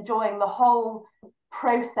relaxed and enjoying the whole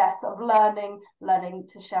process of learning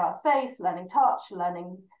to share our space, learning touch,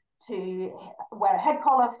 learning to wear a head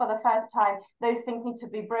collar for the first time. Those things need to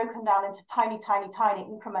be broken down into tiny, tiny, tiny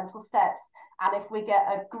incremental steps. And if we get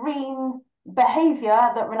a green behavior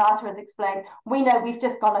that Renate has explained, we know we've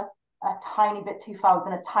just gone a tiny bit too far, we've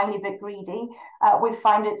been a tiny bit greedy. We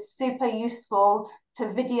find it super useful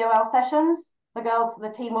to video our sessions. The girls, the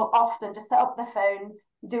team will often just set up their phone,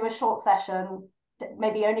 do a short session,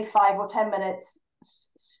 maybe only 5 or 10 minutes,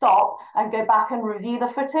 stop and go back and review the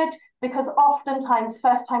footage, because oftentimes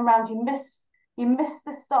first time round you miss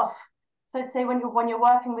this stuff. So I'd say when you're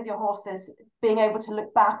working with your horses, being able to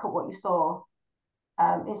look back at what you saw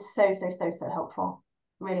is so helpful,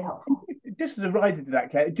 really helpful. Just as a rider to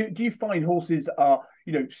that, Claire, do you find horses are,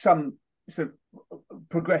 some sort of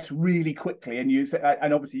progress really quickly, and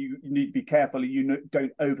and obviously you need to be careful you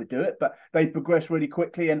don't overdo it, but they progress really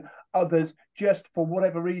quickly, and others just for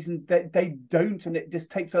whatever reason they don't, and it just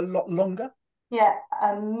takes a lot longer? Yeah,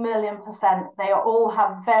 1,000,000%. They all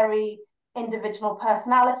have very individual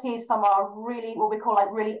personalities. Some are really what we call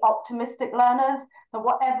really optimistic learners, that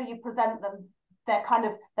whatever you present them,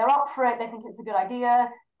 they're up for it, they think it's a good idea.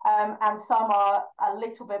 And some are a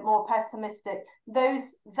little bit more pessimistic. Those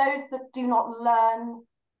that do not learn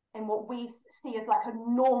in what we see as like a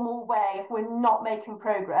normal way, if we're not making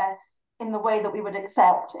progress in the way that we would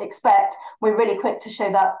expect, we're really quick to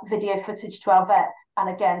show that video footage to our vet, and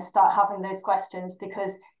again start having those questions,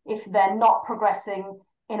 because if they're not progressing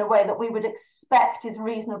in a way that we would expect is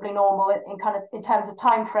reasonably normal in terms of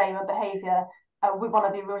time frame and behavior, we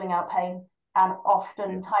want to be ruling out pain. And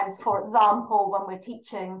oftentimes, for example, when we're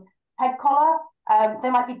teaching head collar,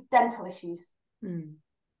 there might be dental issues.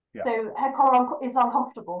 Yeah. So head collar is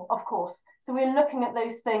uncomfortable, of course. So we're looking at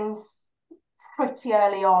those things pretty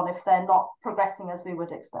early on if they're not progressing as we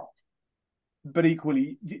would expect. But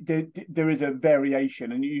equally, there is a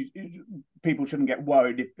variation, and people shouldn't get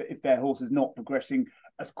worried if their horse is not progressing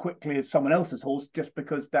as quickly as someone else's horse, just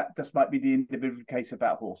because that just might be the individual case of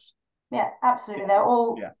that horse. Yeah, absolutely. They're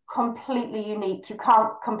all completely unique. You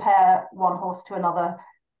can't compare one horse to another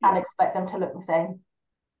and expect them to look the same.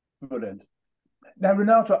 Brilliant. Now,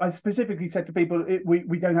 Renate, I specifically said to people,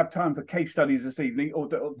 we don't have time for case studies this evening or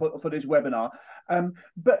for this webinar.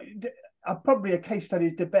 But probably a case study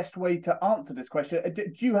is the best way to answer this question.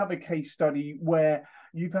 Do you have a case study where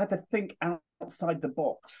you've had to think outside the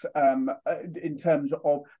box in terms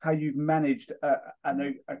of how you've managed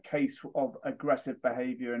a case of aggressive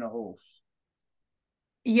behaviour in a horse?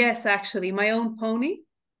 Yes, actually, my own pony.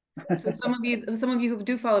 So some of you who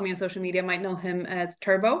do follow me on social media might know him as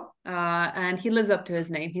Turbo, and he lives up to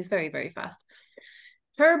his name. He's very, very fast.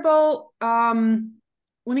 Turbo,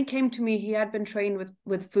 when he came to me, he had been trained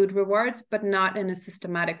with food rewards, but not in a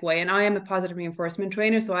systematic way. And I am a positive reinforcement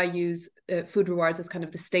trainer, so I use food rewards as kind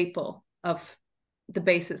of the staple of the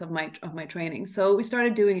basis of my training. So we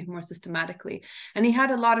started doing it more systematically, and he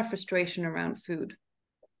had a lot of frustration around food,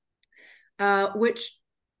 which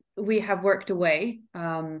we have worked away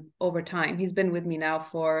over time. He's been with me now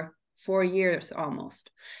for 4 years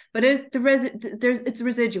almost, but it's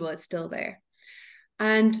residual. It's still there,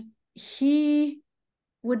 and he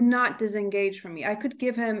would not disengage from me. I could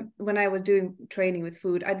give him, when I was doing training with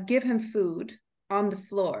food, I'd give him food on the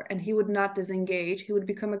floor, and he would not disengage. He would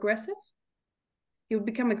become aggressive. He would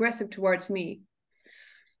become aggressive towards me,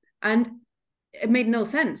 and it made no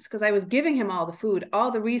sense because I was giving him all the food, all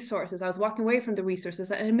the resources. I was walking away from the resources,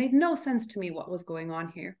 and it made no sense to me what was going on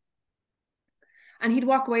here. And he'd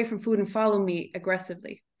walk away from food and follow me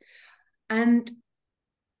aggressively. And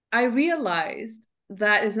I realized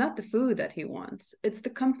that is not the food that he wants. It's the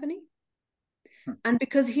company. And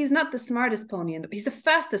because he's not the smartest pony he's the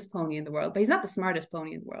fastest pony in the world, but he's not the smartest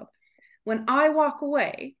pony in the world. When I walk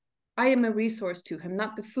away, I am a resource to him,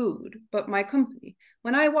 not the food, but my company.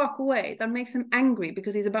 When I walk away, that makes him angry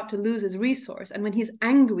because he's about to lose his resource. And when he's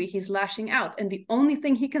angry, he's lashing out. And the only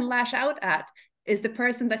thing he can lash out at is the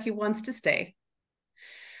person that he wants to stay.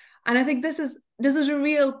 And I think this is a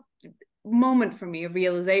real moment for me, a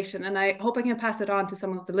realization. And I hope I can pass it on to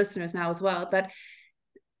some of the listeners now as well, that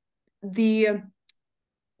the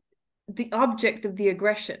object of the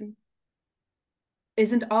aggression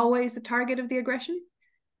isn't always the target of the aggression.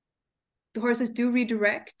 The horses do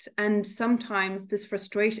redirect, and sometimes this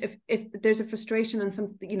frustration, if there's a frustration and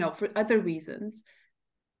some, for other reasons,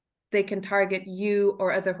 they can target you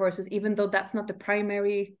or other horses, even though that's not the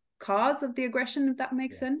primary cause of the aggression, if that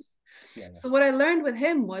makes sense. Yeah. So what I learned with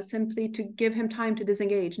him was simply to give him time to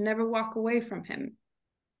disengage, never walk away from him.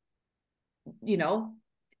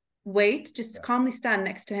 Wait, just calmly stand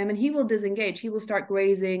next to him, and he will disengage. He will start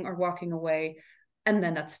grazing or walking away. And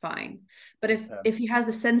then that's fine. But if he has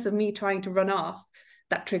the sense of me trying to run off,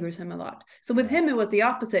 that triggers him a lot. So with him, it was the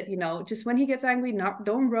opposite, just when he gets angry,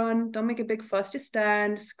 don't run, don't make a big fuss, just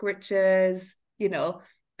stand, scritches,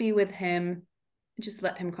 be with him, just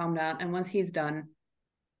let him calm down. And once he's done,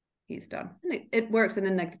 he's done. And it works. And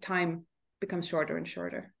then the time becomes shorter and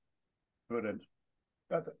shorter. Brilliant.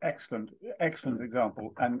 That's an excellent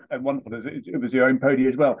example. And wonderful. It was your own pony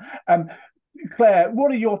as well. Claire,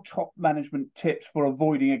 what are your top management tips for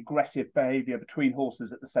avoiding aggressive behaviour between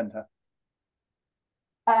horses at the centre?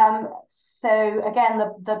 So again,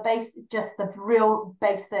 the real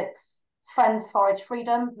basics: friends, forage,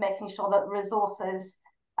 freedom, making sure that resources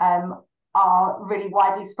are really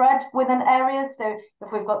widely spread within areas. So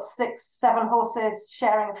if we've got 6, 7 horses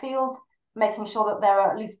sharing a field, making sure that there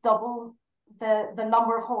are at least double the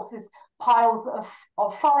number of horses, piles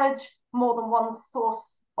of forage, more than one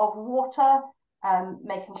source of water,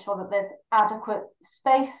 making sure that there's adequate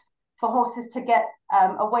space for horses to get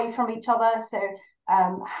away from each other. So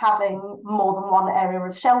having more than one area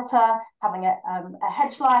of shelter, having a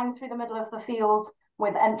hedge line through the middle of the field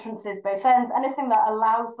with entrances both ends, anything that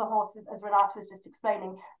allows the horses, as Renate was just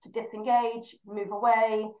explaining, to disengage, move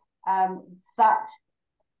away, that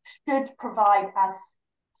should provide as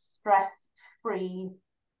stress-free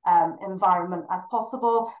environment as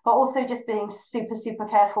possible, but also just being super, super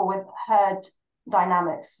careful with herd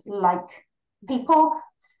dynamics. Like people,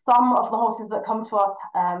 some of the horses that come to us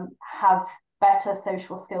have better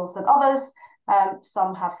social skills than others.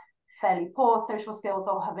 Some have fairly poor social skills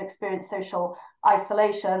or have experienced social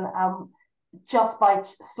isolation. Just by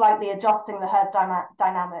slightly adjusting the herd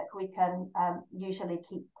dynamic, we can usually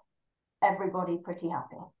keep everybody pretty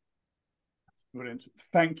happy. Brilliant.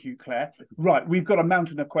 Thank you, Claire. Right, we've got a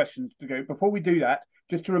mountain of questions to go. Before we do that,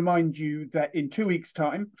 just to remind you that in 2 weeks'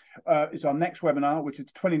 time is our next webinar, which is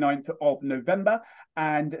the 29th of November,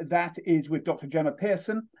 and that is with Dr. Gemma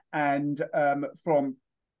Pearson and from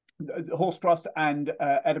the Horse Trust and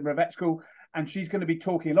Edinburgh Vet School, and she's going to be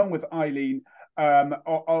talking along with Eileen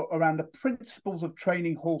around the principles of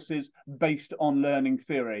training horses based on learning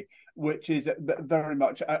theory, which is very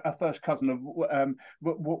much a first cousin of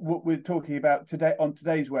what we're talking about today on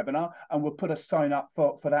today's webinar. And we'll put a sign up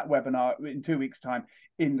for that webinar in 2 weeks' time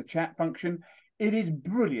in the chat function. It is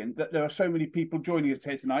brilliant that there are so many people joining us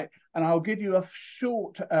here tonight, and I'll give you a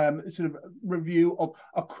short sort of review of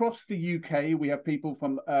across the UK. We have people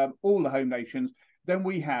from all the home nations. Then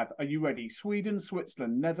we have, are you ready? Sweden,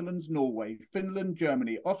 Switzerland, Netherlands, Norway, Finland,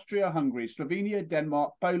 Germany, Austria, Hungary, Slovenia,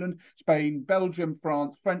 Denmark, Poland, Spain, Belgium,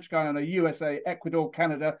 France, French Guiana, USA, Ecuador,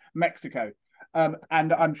 Canada, Mexico.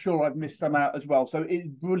 And I'm sure I've missed some out as well. So it's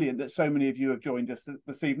brilliant that so many of you have joined us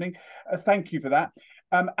this evening. Thank you for that.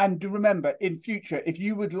 And do remember, in future, if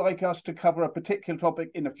you would like us to cover a particular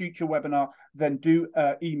topic in a future webinar, then do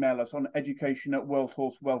email us on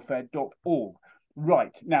education@worldhorsewelfare.org.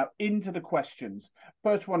 Right, now into the questions.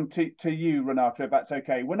 First one to you, Renate, if that's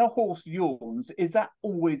okay. When a horse yawns, is that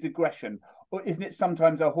always aggression? Or isn't it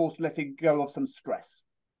sometimes a horse letting go of some stress?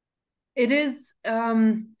 It is.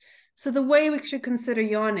 So the way we should consider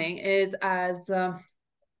yawning is as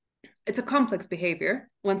it's a complex behavior.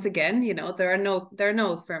 Once again, you know, there are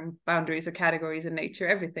no firm boundaries or categories in nature.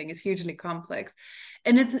 Everything is hugely complex,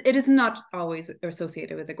 and it is not always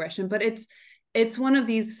associated with aggression, but it's one of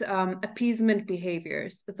these appeasement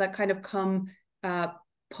behaviors that kind of come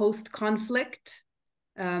post-conflict.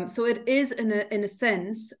 So it is in a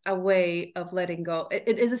sense a way of letting go.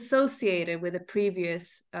 It is associated with a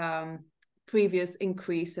previous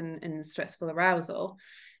increase in stressful arousal.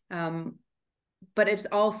 But it's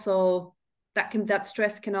also that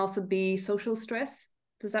stress can also be social stress.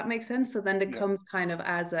 Does that make sense? So then it comes kind of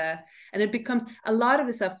and it becomes a lot of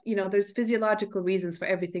the stuff, you know, there's physiological reasons for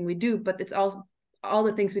everything we do, but it's also all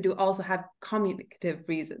the things we do also have communicative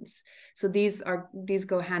reasons. So these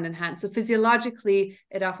go hand in hand. So physiologically,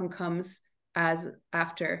 it often comes as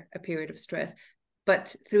after a period of stress,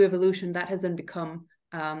 but through evolution, that has then become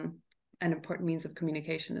an important means of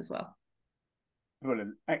communication as well.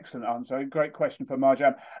 Brilliant. Excellent answer. Great question for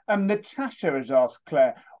Marjam. Natasha has asked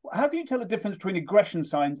Claire, how do you tell the difference between aggression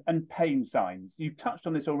signs and pain signs? You've touched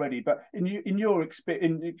on this already, but in your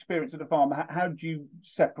experience at the farm, how do you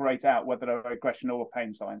separate out whether they're aggression or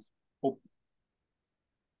pain signs?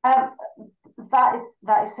 That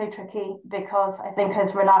is so tricky, because I think,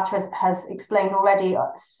 as Renate has explained already,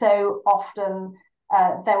 so often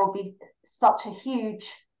there will be such a huge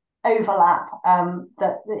overlap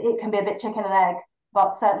that it can be a bit chicken and egg.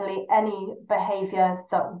 But certainly any behaviour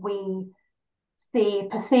that we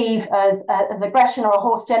perceive as aggression, or a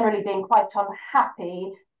horse generally being quite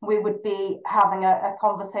unhappy, we would be having a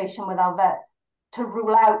conversation with our vet to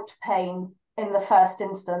rule out pain in the first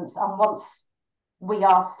instance. And once we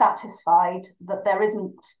are satisfied that there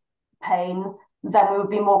isn't pain, then we would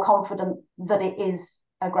be more confident that it is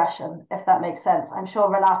aggression, if that makes sense. I'm sure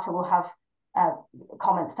Renate will have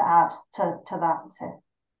comments to add to that. So.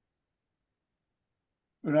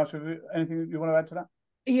 Renate, anything you want to add to that?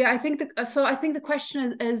 Yeah, I think the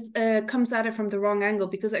question is comes at it from the wrong angle,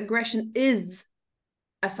 because aggression is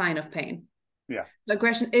a sign of pain. Yeah.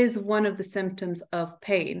 Aggression is one of the symptoms of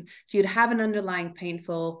pain. So you'd have an underlying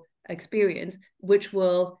painful experience, which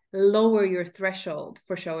will lower your threshold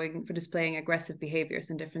for displaying aggressive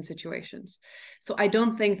behaviors in different situations. So I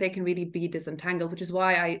don't think they can really be disentangled, which is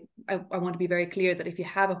why I want to be very clear that if you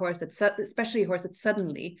have a horse especially a horse that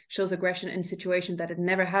suddenly shows aggression in a situation that it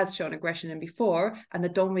never has shown aggression in before, and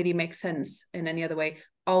that don't really make sense in any other way,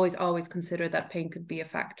 always consider that pain could be a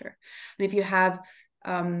factor. And if you have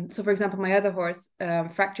so for example, my other horse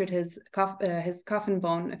fractured his coffin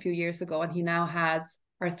bone a few years ago, and he now has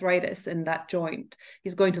arthritis in that joint.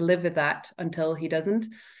 He's going to live with that until he doesn't.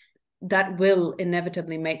 That will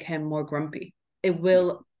inevitably make him more grumpy. It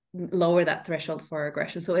will lower that threshold for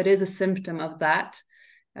aggression. So it is a symptom of that,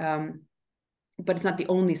 but it's not the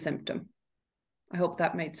only symptom. I hope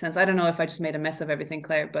that made sense. I don't know if I just made a mess of everything,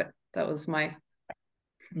 Claire, but that was my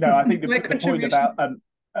No, I think the point about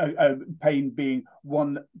pain being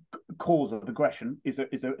one cause of aggression is a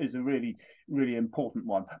really, really important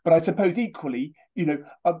one. But I suppose equally, you know,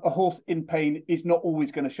 a horse in pain is not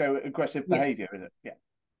always going to show aggressive behaviour, is it?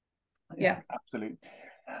 Yeah, absolutely.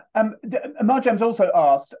 Marjam's also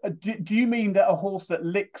asked, do you mean that a horse that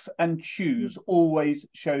licks and chews always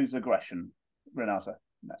shows aggression, Renate?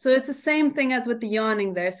 No. So it's the same thing as with the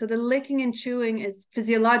yawning there. So the licking and chewing is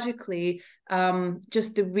physiologically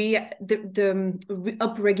just the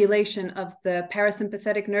upregulation of the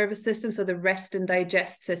parasympathetic nervous system, so the rest and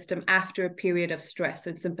digest system after a period of stress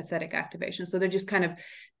and sympathetic activation. So they're just kind of,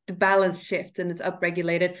 the balance shifts and it's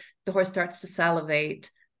upregulated. The horse starts to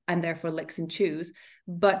salivate and therefore licks and chews,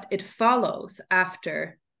 but it follows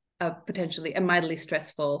after potentially a mildly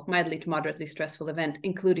to moderately stressful event,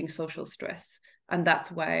 including social stress. And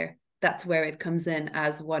that's where it comes in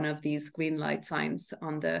as one of these green light signs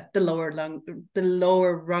on the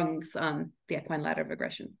lower rungs on the equine ladder of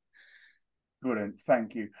aggression. Brilliant,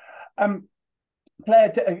 thank you.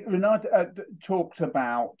 Claire, Renate talked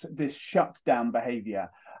about this shutdown behaviour.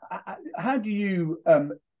 How do you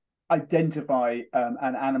identify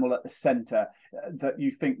an animal at the centre that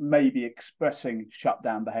you think may be expressing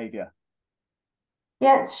shutdown behaviour?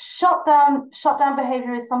 Yeah, shutdown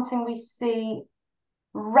behaviour is something we see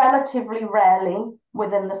relatively rarely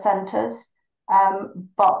within the centres,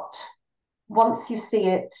 but once you see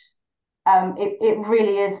it, it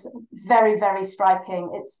really is very, very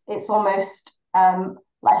striking. It's almost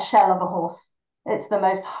like a shell of a horse. It's the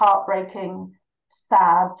most heartbreaking,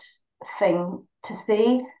 sad thing to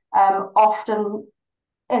see. Often,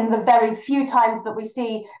 in the very few times that we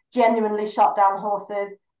see genuinely shut down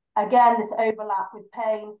horses, again, this overlap with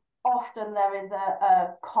pain. Often there is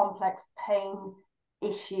a complex pain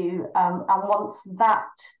issue, and once that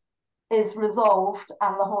is resolved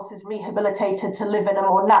and the horse is rehabilitated to live in a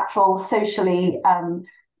more natural, socially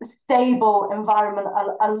stable environment,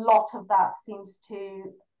 a lot of that seems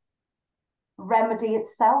to remedy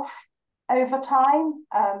itself over time.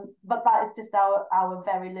 But that is just our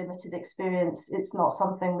very limited experience. It's not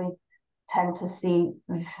something we tend to see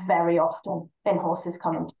very often in horses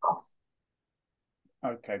coming to us.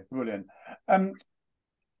 Okay, brilliant.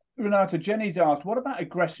 Renate, Jenny's asked, what about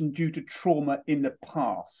aggression due to trauma in the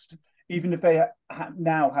past? Even if they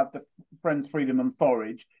now have the friends, freedom and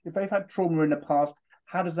forage, if they've had trauma in the past,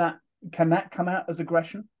 can that come out as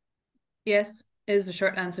aggression? Yes, is the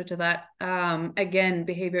short answer to that. Again,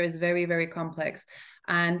 behavior is very, very complex.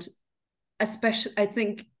 And especially, I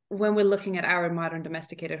think when we're looking at our modern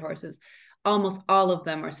domesticated horses, almost all of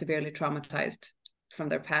them are severely traumatized from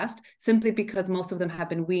their past, simply because most of them have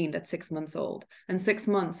been weaned at 6 months old. And 6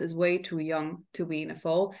 months is way too young to wean a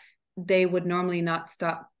foal. They would normally not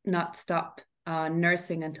stop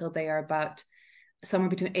nursing until they are about somewhere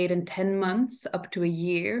between 8 and 10 months, up to a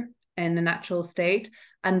year in a natural state.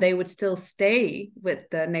 And they would still stay with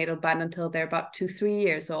the natal band until they're about 2-3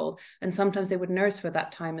 years old. And sometimes they would nurse for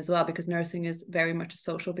that time as well, because nursing is very much a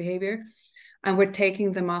social behavior. And we're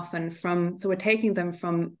taking them we're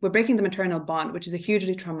breaking the maternal bond, which is a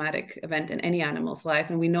hugely traumatic event in any animal's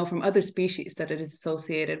life. And we know from other species that it is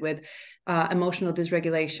associated with emotional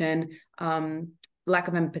dysregulation, lack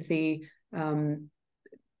of empathy,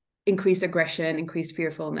 increased aggression, increased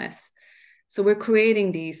fearfulness. So we're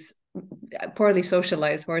creating these poorly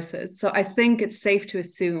socialized horses. So I think it's safe to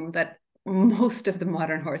assume that most of the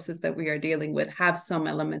modern horses that we are dealing with have some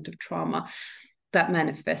element of trauma that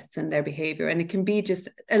manifests in their behavior. And it can be just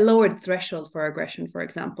a lowered threshold for aggression, for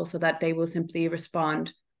example, so that they will simply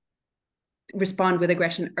respond with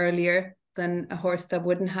aggression earlier than a horse that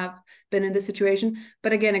wouldn't have been in this situation.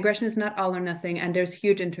 But again, aggression is not all or nothing, and there's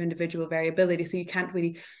huge inter-individual variability. So you can't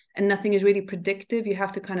really, and nothing is really predictive. You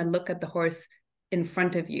have to kind of look at the horse in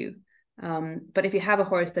front of you. But if you have a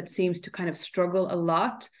horse that seems to kind of struggle a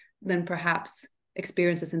lot, then perhaps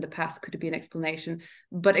experiences in the past could be an explanation.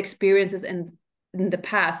 But experiences in the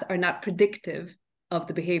past are not predictive of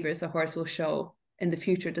the behaviors a horse will show in the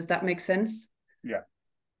future. Does that make sense? Yeah.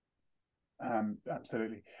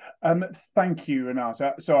 Absolutely. Thank you,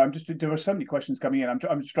 Renate. So there are so many questions coming in.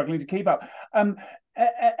 I'm struggling to keep up.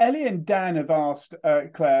 Ellie and Dan have asked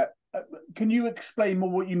Claire, can you explain more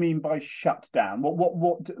what you mean by shutdown?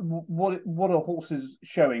 What are horses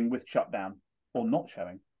showing with shutdown or not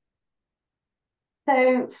showing?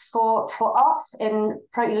 So for us, in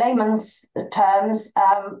pretty layman's terms,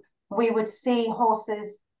 we would see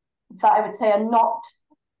horses that I would say are not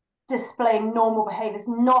displaying normal behaviors,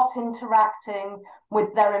 not interacting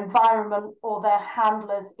with their environment or their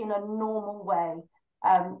handlers in a normal way,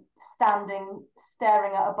 standing,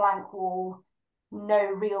 staring at a blank wall,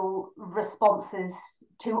 no real responses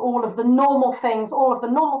to all of the normal things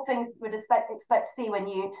you would expect to see when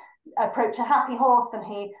you approach a happy horse and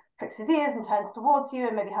he pricks his ears and turns towards you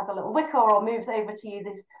and maybe has a little wicker or moves over to you.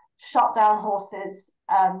 These shut down horses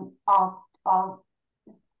are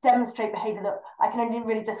demonstrate behavior that I can only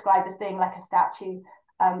really describe as being like a statue.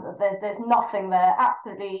 There's nothing there,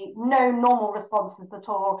 absolutely no normal responses at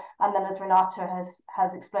all. And then, as Renate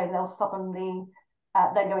has explained, they'll suddenly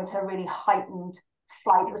they go into a really heightened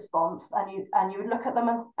flight response, and you would look at them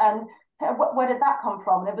and where did that come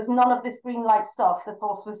from? There was none of this green light stuff. This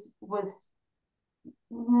horse was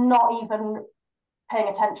not even paying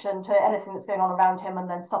attention to anything that's going on around him, and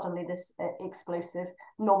then suddenly this explosive,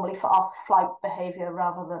 normally for us, flight behavior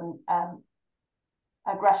rather than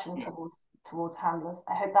aggression towards handlers.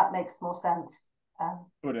 I hope that makes more sense.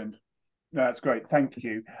 Brilliant. No, that's great. Thank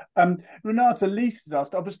you. Renate, Lise has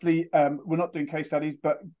asked, obviously, we're not doing case studies,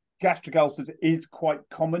 but gastric ulcers is quite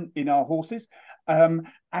common in our horses.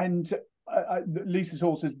 And Lisa's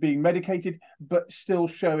horse is being medicated, but still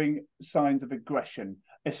showing signs of aggression,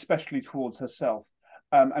 especially towards herself,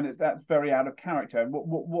 and that's very out of character.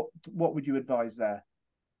 What would you advise there?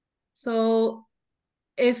 So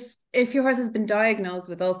if your horse has been diagnosed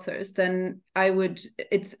with ulcers, then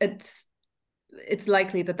it's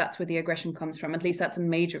likely that that's where the aggression comes from. At least that's a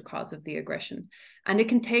major cause of the aggression. And it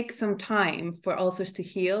can take some time for ulcers to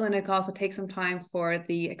heal. And it can also take some time for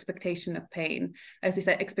the expectation of pain. As we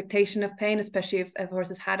said, expectation of pain, especially if a horse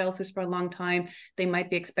has had ulcers for a long time, they might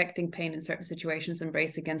be expecting pain in certain situations and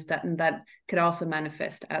brace against that. And that could also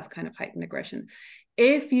manifest as kind of heightened aggression.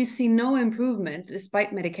 If you see no improvement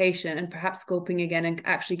despite medication and perhaps scoping again and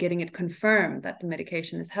actually getting it confirmed that the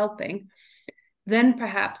medication is helping, then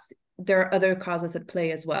perhaps there are other causes at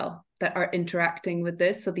play as well that are interacting with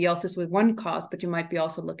this. So the ulcers with one cause, but you might be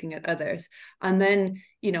also looking at others. And then,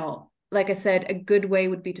 like I said, a good way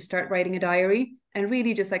would be to start writing a diary and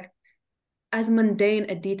really just like as mundane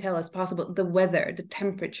a detail as possible, the weather, the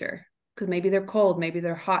temperature, because maybe they're cold, maybe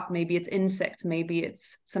they're hot, maybe it's insects, maybe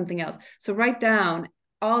it's something else. So write down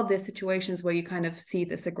all the situations where you kind of see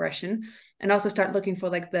this aggression, and also start looking for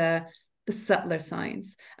like the subtler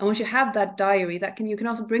signs. And once you have that diary, you can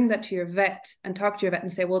also bring that to your vet and talk to your vet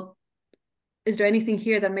and say, well, is there anything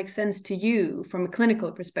here that makes sense to you from a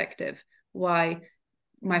clinical perspective, why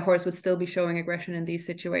my horse would still be showing aggression in these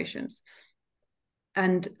situations?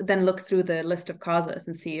 And then look through the list of causes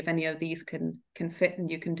and see if any of these can fit, and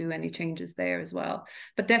you can do any changes there as well.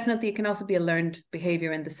 But definitely it can also be a learned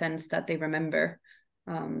behavior in the sense that they remember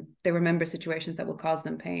situations that will cause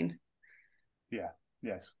them pain. Yeah.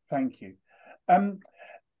 Yes, thank you.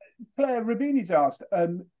 Claire Rabini's asked,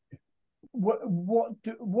 what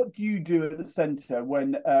do you do at the centre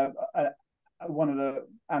when one of the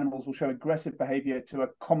animals will show aggressive behaviour to a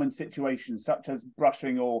common situation, such as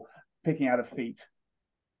brushing or picking out of feet?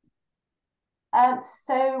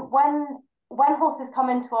 So when horses come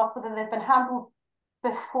into us, whether they've been handled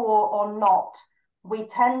before or not, we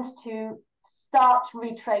tend to start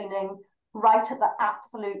retraining right at the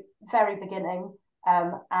absolute very beginning.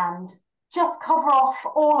 And just cover off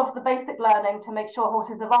all of the basic learning to make sure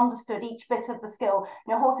horses have understood each bit of the skill.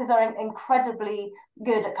 Horses are incredibly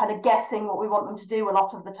good at kind of guessing what we want them to do a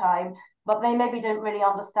lot of the time, but they maybe don't really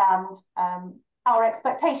understand our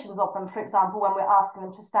expectations of them, for example, when we're asking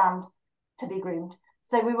them to stand to be groomed.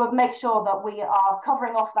 So we would make sure that we are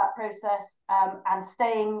covering off that process and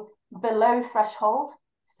staying below threshold.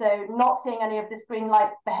 So not seeing any of this green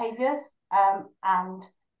light behaviours and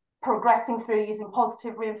progressing through using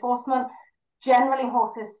positive reinforcement. Generally,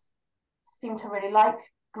 horses seem to really like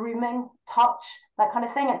grooming, touch, that kind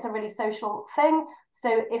of thing. It's a really social thing.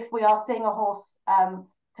 So if we are seeing a horse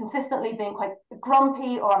consistently being quite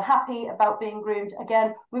grumpy or unhappy about being groomed,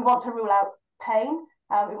 again, we want to rule out pain.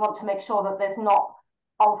 We want to make sure that there's not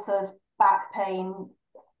ulcers, back pain,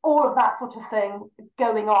 all of that sort of thing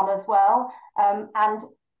going on as well. And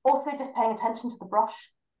also just paying attention to the brush,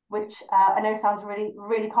 which I know sounds really,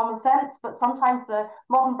 really common sense, but sometimes the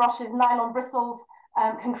modern brushes, nylon bristles,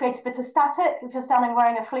 can create a bit of static. If you're standing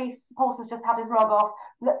wearing a fleece, horse has just had his rug off,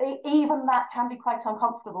 even that can be quite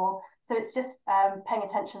uncomfortable. So it's just paying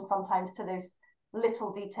attention sometimes to those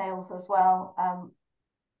little details as well.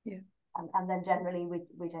 Yeah. And then generally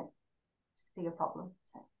we don't see a problem.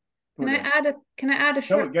 So. Can I add a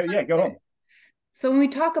short? Go on. So when we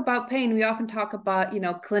talk about pain, we often talk about,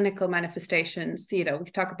 clinical manifestations. We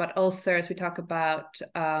talk about ulcers, we talk about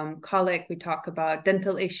colic, we talk about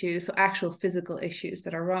dental issues, so actual physical issues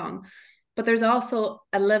that are wrong. But there's also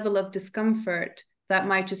a level of discomfort that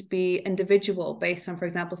might just be individual based on, for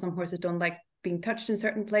example, some horses don't like being touched in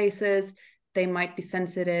certain places. They might be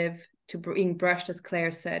sensitive to being brushed, as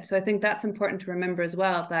Claire said. So I think that's important to remember as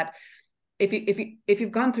well, that if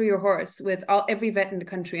you've gone through your horse with every vet in the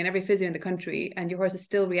country and every physio in the country, and your horse is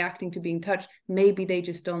still reacting to being touched, maybe they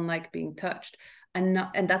just don't like being touched, and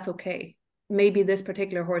that's okay. Maybe this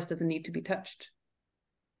particular horse doesn't need to be touched.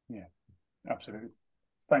 Yeah, absolutely.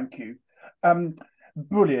 Thank you.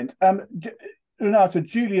 Brilliant. Renate,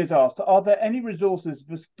 Julia's asked, are there any resources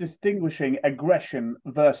for distinguishing aggression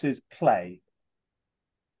versus play?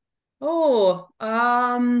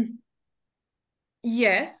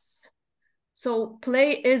 Yes. So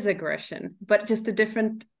play is aggression, but it's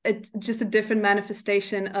just a different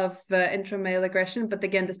manifestation of intramale aggression. But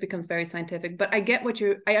again, this becomes very scientific. But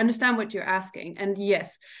I understand what you're asking. And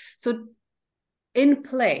yes, so in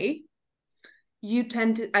play, you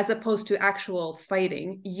tend to, as opposed to actual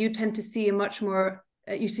fighting, you tend to see tend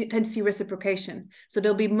to see reciprocation. So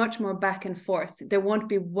there'll be much more back and forth. There won't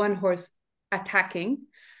be one horse attacking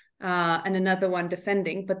and another one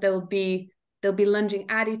defending, but there'll be they'll be lunging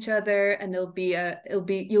at each other, and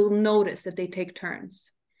you'll notice that they take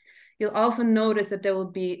turns. You'll also notice that they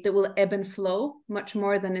will ebb and flow much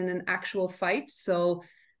more than in an actual fight. So,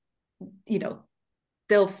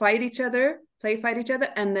 they'll fight each other, play fight each other,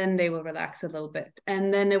 and then they will relax a little bit.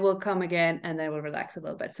 And then it will come again, and then it will relax a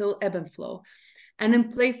little bit. So ebb and flow. And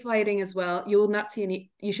in play fighting as well, you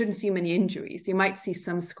shouldn't see many injuries. You might see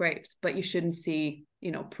some scrapes, but you shouldn't see,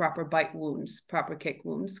 proper bite wounds, proper kick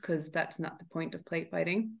wounds, because that's not the point of play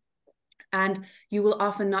fighting. And you will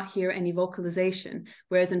often not hear any vocalization,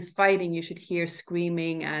 whereas in fighting, you should hear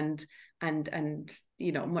screaming and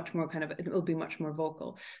much more it will be much more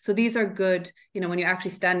vocal. So these are good, when you're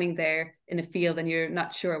actually standing there in a field and you're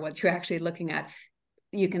not sure what you're actually looking at,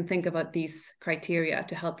 you can think about these criteria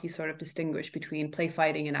to help you sort of distinguish between play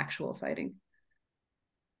fighting and actual fighting.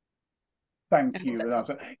 Thank you.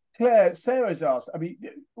 Claire, Sarah's asked,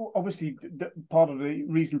 obviously part of the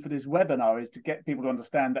reason for this webinar is to get people to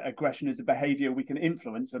understand that aggression is a behaviour we can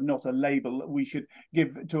influence and not a label that we should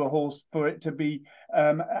give to a horse for it to be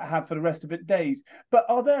have for the rest of its days. But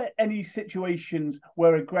are there any situations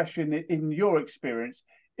where aggression, in your experience,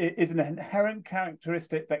 is an inherent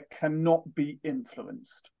characteristic that cannot be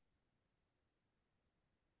influenced?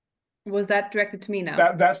 Was that directed to me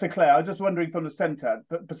now? That's for Claire. I was just wondering from the centre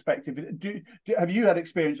perspective, have you had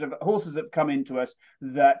experience of horses that have come into us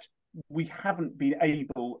that we haven't been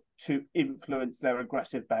able to influence their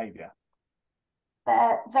aggressive behaviour?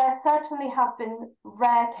 There certainly have been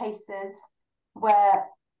rare cases where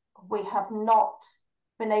we have not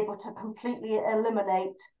been able to completely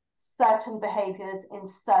eliminate certain behaviours in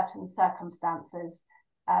certain circumstances.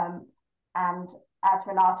 And as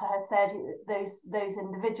Renate has said, those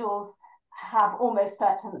individuals have almost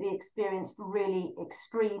certainly experienced really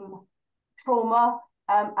extreme trauma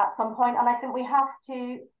at some point. And I think we have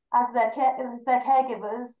to, as their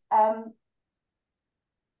caregivers,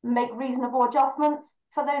 make reasonable adjustments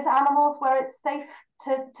for those animals where it's safe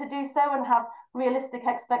to do so, and have realistic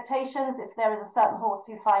expectations. If there is a certain horse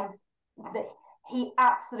who finds that he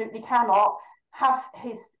absolutely cannot have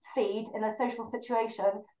his feed in a social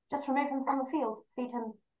situation, just remove him from the field, feed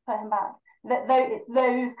him, put him back. It's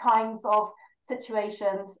those kinds of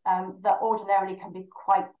situations that ordinarily can be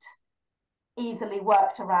quite easily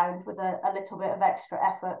worked around with a little bit of extra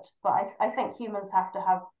effort. But I think humans have to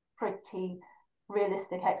have pretty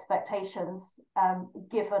realistic expectations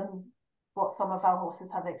given what some of our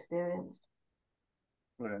horses have experienced.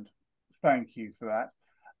 Brilliant. Thank you for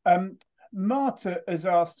that. Marta has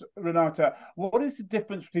asked Renate, what is the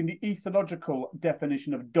difference between the ethological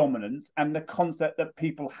definition of dominance and the concept that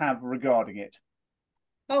people have regarding it?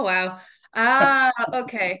 Oh, wow.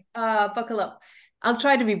 Okay. Buckle up. I'll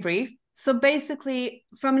try to be brief. So basically,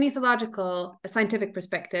 from an ethological, scientific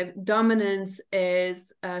perspective, dominance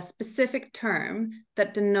is a specific term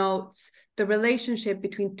that denotes the relationship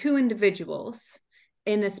between two individuals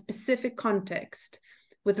in a specific context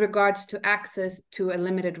with regards to access to a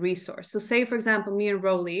limited resource. So say, for example, me and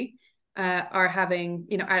Rolly are having,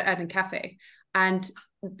 at a cafe, and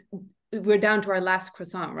we're down to our last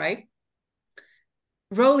croissant, right?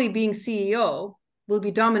 Rolly, being CEO, will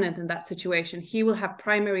be dominant in that situation. He will have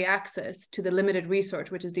primary access to the limited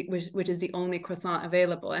resource, which is the only croissant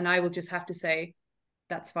available. And I will just have to say,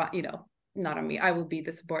 that's fine, not on me. I will be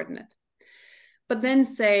the subordinate. But then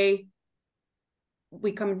say,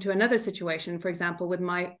 we come to another situation, for example, with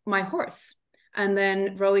my horse. And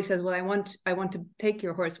then Rolly says, well, I want to take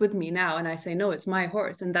your horse with me now. And I say, no, it's my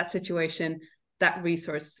horse. In that situation, that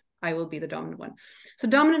resource, I will be the dominant one. So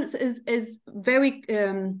dominance is very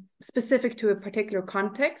specific to a particular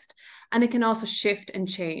context, and it can also shift and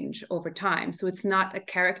change over time. So it's not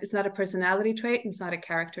a personality trait, and it's not a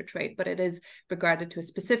character trait, but it is regarded to a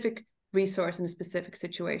specific resource in a specific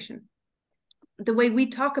situation. The way we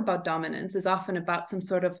talk about dominance is often about some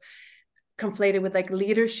sort of conflated with like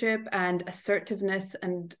leadership and assertiveness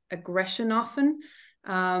and aggression often.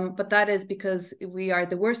 But that is because we are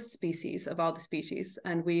the worst species of all the species,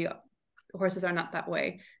 and horses are not that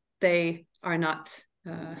way. They are not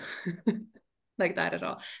like that at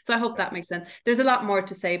all. So I hope that makes sense. There's a lot more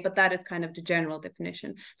to say, but that is kind of the general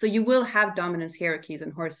definition. So you will have dominance hierarchies in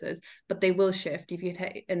horses, but they will shift if you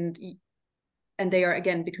and they are,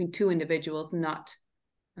 again, between two individuals, not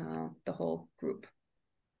the whole group.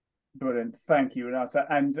 Brilliant. Thank you, Renate.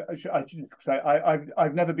 And I should say,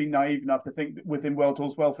 I've never been naive enough to think within World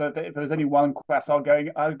Horse Welfare that if there's only one class I'll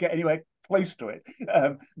get anywhere close to it.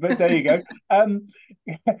 But there you go.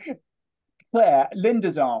 Claire,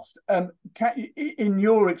 Linda's asked, in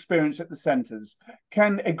your experience at the centres,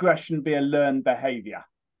 can aggression be a learned behaviour?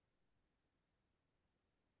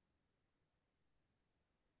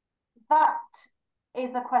 that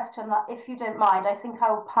is a question that, if you don't mind, I think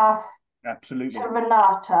I will pass Absolutely to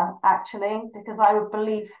Renate, actually, because I would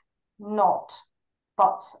believe not.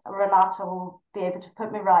 But Renate will be able to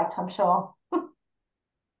put me right, I'm sure.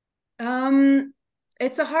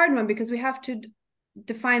 It's a hard one because we have to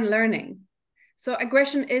define learning. So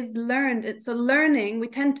aggression is learned. So learning, we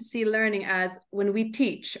tend to see learning as when we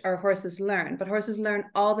teach, our horses learn, but horses learn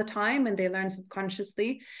all the time and they learn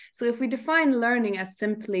subconsciously. So if we define learning as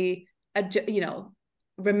simply,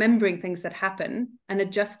 remembering things that happen and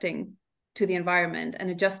adjusting to the environment and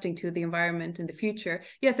adjusting to the environment in the future,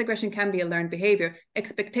 yes, aggression can be a learned behavior.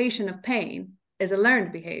 Expectation of pain is a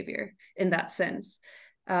learned behavior in that sense.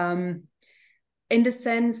 In the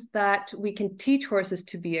sense that we can teach horses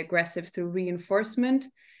to be aggressive through reinforcement.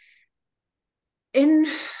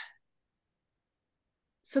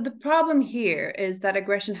 So the problem here is that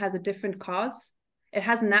aggression has a different cause. It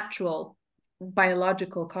has natural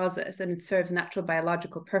biological causes and it serves natural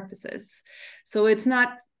biological purposes. So it's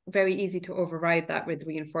not very easy to override that with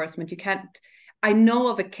reinforcement. You can't. I know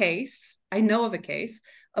of a case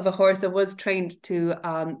of a horse that was trained to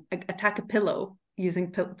attack a pillow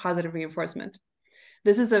using positive reinforcement.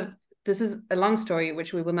 This is a long story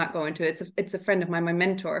which we will not go into. It's a friend of mine, my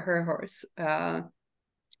mentor, her horse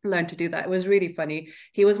learned to do that. It was really funny.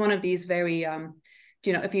 He was one of these very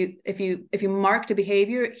if you marked a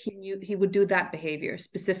behavior, he would do that behavior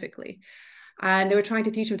specifically. And they were trying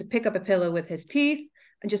to teach him to pick up a pillow with his teeth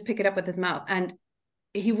and just pick it up with his mouth. And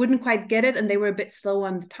he wouldn't quite get it, and they were a bit slow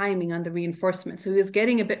on the timing on the reinforcement. So he was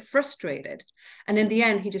getting a bit frustrated. And in the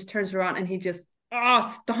end, he just turns around and he just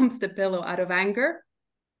stomps the pillow out of anger.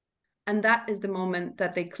 And that is the moment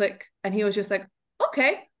that they click. And he was just like,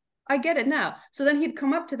 okay, I get it now. So then he'd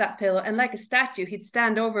come up to that pillow and like a statue, he'd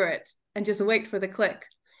stand over it and just wait for the click.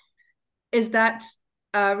 Is that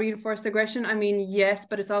reinforced aggression? I mean, yes,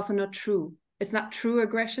 but it's also not true. It's not true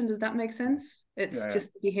aggression. Does that make sense? It's just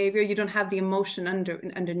behavior. You don't have the emotion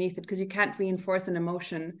underneath it because you can't reinforce an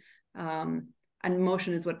emotion. And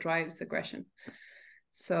emotion is what drives aggression.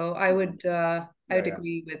 So I would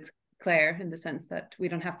agree with Claire in the sense that we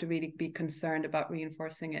don't have to really be concerned about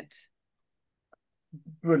reinforcing it.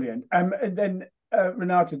 Brilliant. And then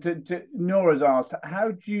Renate, Nora's asked,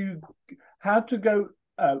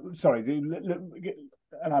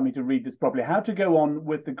 allow me to read this properly. How to go on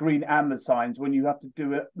with the green amber signs when you have to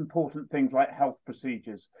do important things like health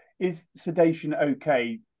procedures? Is sedation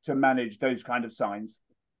okay to manage those kind of signs?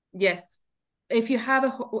 Yes. If you have a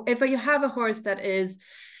horse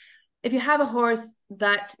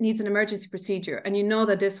that needs an emergency procedure and you know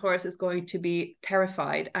that this horse is going to be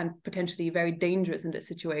terrified and potentially very dangerous in this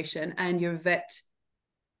situation, and your vet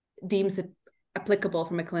deems it applicable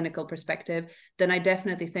from a clinical perspective, then I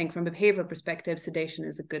definitely think from a behavioral perspective, sedation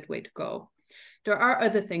is a good way to go. There are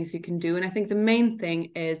other things you can do. And I think the main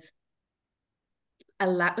thing is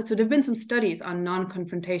so there have been some studies on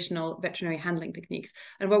non-confrontational veterinary handling techniques.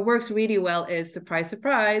 And what works really well is, surprise,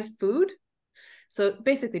 surprise, food. So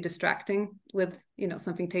basically distracting with,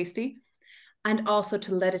 something tasty, and also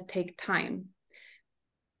to let it take time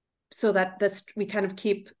so that we kind of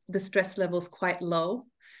keep the stress levels quite low.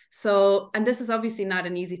 So, and this is obviously not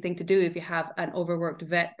an easy thing to do if you have an overworked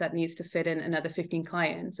vet that needs to fit in another 15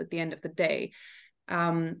 clients at the end of the day.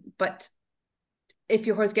 But if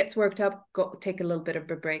your horse gets worked up, go take a little bit of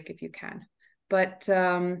a break if you can. But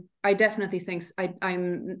I definitely think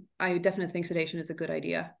sedation is a good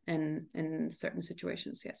idea in certain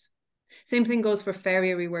situations. Yes. Same thing goes for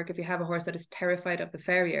farrier rework. If you have a horse that is terrified of the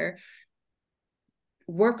farrier,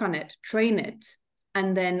 work on it, train it,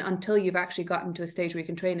 and then until you've actually gotten to a stage where you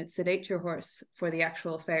can train it, sedate your horse for the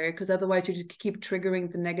actual farrier, because otherwise you just keep triggering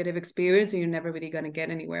the negative experience and you're never really going to get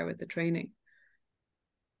anywhere with the training.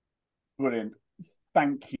 Brilliant.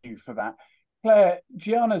 Thank you for that. Claire,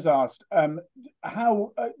 Gianna's asked,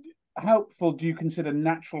 how helpful do you consider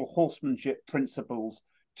natural horsemanship principles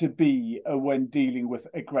to be when dealing with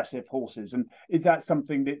aggressive horses? And is that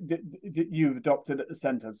something that you've adopted at the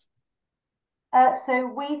centres? So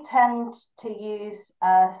we tend to use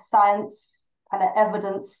science and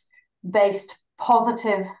evidence-based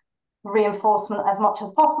positive reinforcement as much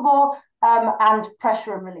as possible, and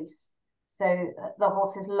pressure and release. So the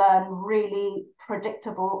horses learn really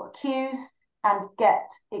predictable cues and get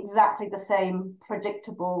exactly the same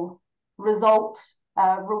predictable result,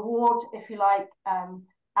 reward, if you like,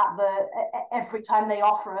 every time they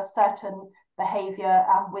offer a certain behavior,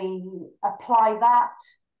 and we apply that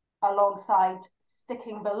alongside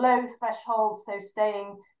sticking below threshold, so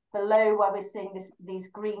staying below where we're seeing these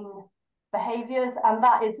green behaviors. And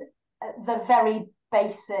that is the very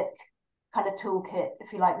basic kind of toolkit,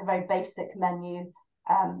 if you like, the very basic menu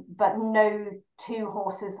but no two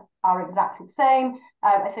horses are exactly the same.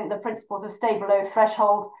 I think the principles of stay below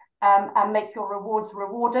threshold and make your rewards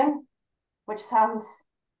rewarding, which sounds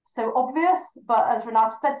so obvious, but as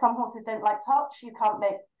Renate said, some horses don't like touch. You can't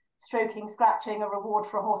make stroking, scratching a reward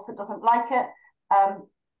for a horse that doesn't like it.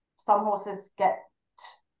 Some horses get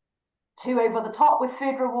too over the top with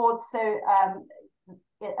food rewards, so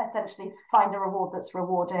essentially find a reward that's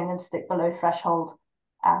rewarding and stick below threshold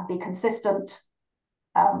and be consistent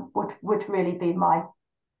would really be my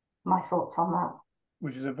thoughts on that.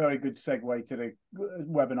 Which is a very good segue to the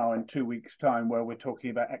webinar in 2 weeks' time, where we're talking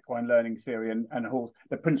about equine learning theory and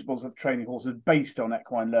the principles of training horses based on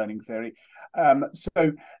equine learning theory.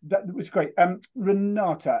 So that was great.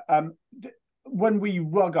 Renate, when we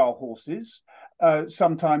rug our horses,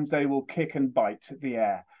 sometimes they will kick and bite the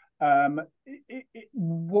air.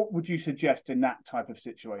 What would you suggest in that type of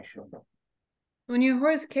situation? When your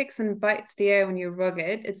horse kicks and bites the air when you rug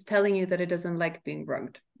it, it's telling you that it doesn't like being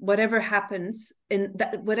rugged. Whatever happens in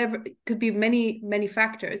that, whatever, it could be many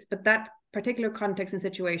factors, but that particular context and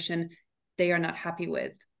situation, they are not happy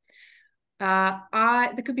with.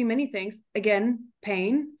 There could be many things. Again,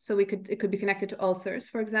 pain. So it could be connected to ulcers,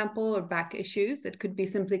 for example, or back issues. It could be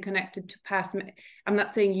simply connected to past. I'm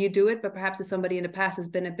not saying you do it, but perhaps if somebody in the past has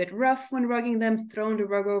been a bit rough when rugging them, thrown the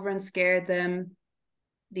rug over and scared them,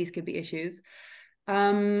 these could be issues.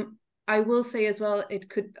 I will say as well, it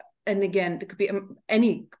could, and again, it could be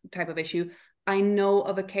any type of issue. I know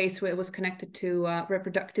of a case where it was connected to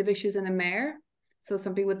reproductive issues in a mare. So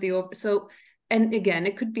something with the and again,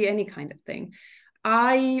 it could be any kind of thing.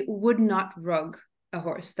 I would not rug a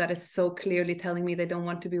horse that is so clearly telling me they don't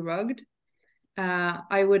want to be rugged.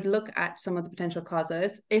 I would look at some of the potential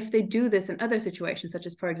causes. If they do this in other situations, such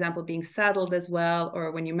as, for example, being saddled as well,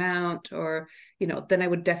 or when you mount, or, then I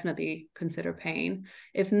would definitely consider pain.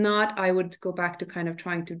 If not, I would go back to kind of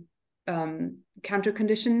trying to counter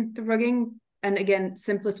condition the rugging. And again,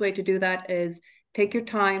 simplest way to do that is take your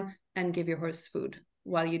time and give your horse food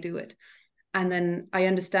while you do it. And then I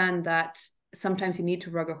understand that sometimes you need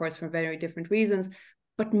to rug a horse for very different reasons,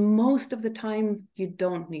 but most of the time you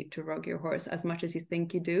don't need to rug your horse as much as you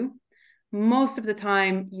think you do. Most of the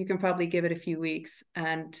time you can probably give it a few weeks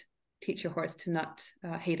and teach your horse to not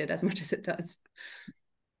hate it as much as it does.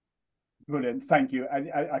 Brilliant, thank you.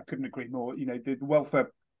 I couldn't agree more. The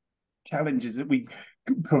welfare challenges that we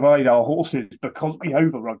provide our horses because we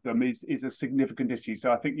over-rug them is a significant issue.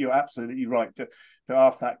 So I think you're absolutely right to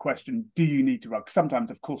ask that question. Do you need to rug?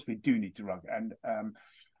 Sometimes, of course, we do need to rug, and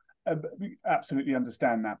we absolutely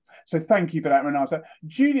understand that. So thank you for that, Renate.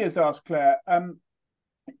 Julia's asked Claire,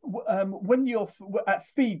 when you're at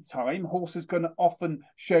feed time, horses can often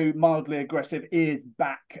show mildly aggressive ears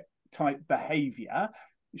back type behaviour.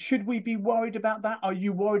 Should we be worried about that? Are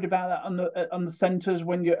you worried about that on the centres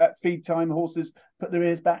when you're at feed time, horses put their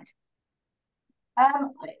ears back?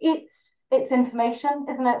 It's information,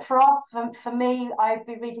 isn't it? For us, for me, I'd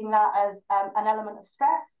be reading that as an element of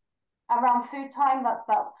stress around food time. That's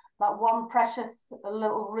that one precious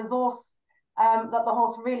little resource that the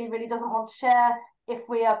horse really doesn't want to share. If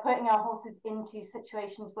we are putting our horses into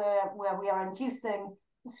situations where we are inducing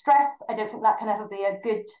stress, I don't think that can ever be a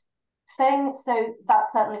good thing. So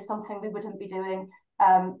that's certainly something we wouldn't be doing.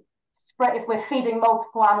 If we're feeding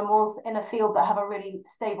multiple animals in a field that have a really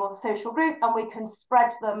stable social group and we can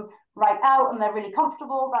spread them right out and they're really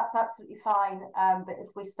comfortable, that's absolutely fine. But if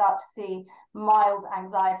we start to see mild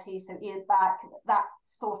anxiety, so ears back, that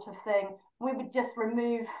sort of thing, we would just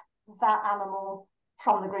remove that animal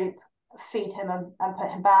from the group, feed him and put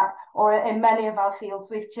him back. Or in many of our fields,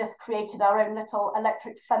 we've just created our own little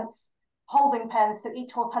electric fence holding pens, so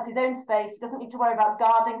each horse has his own space. He doesn't need to worry about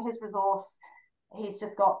guarding his resource. He's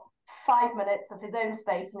just got 5 minutes of his own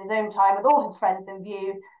space and his own time with all his friends in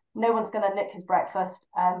view. No one's going to nick his breakfast.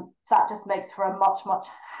 That just makes for a much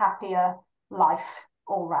happier life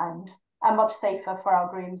all round and much safer for our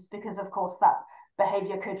grooms, because of course that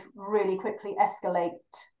behaviour could really quickly escalate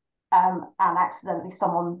and accidentally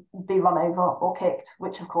someone be run over or kicked,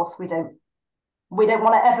 which of course we don't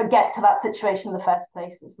want to ever get to that situation in the first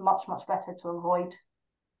place. It's much better to avoid.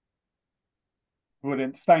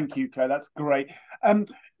 Brilliant. Thank you, Claire. That's great.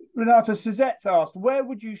 Renate, Suzette's asked, where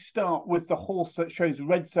would you start with the horse that shows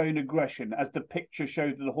red zone aggression, as the picture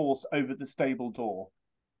showed the horse over the stable door?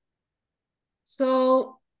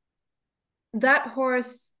 So that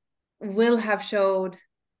horse will have showed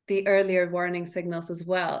the earlier warning signals as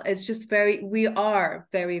well. It's just we are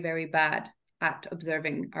very bad at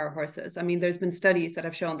observing our horses. I mean, there's been studies that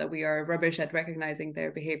have shown that we are rubbish at recognizing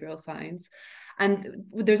their behavioral signs. And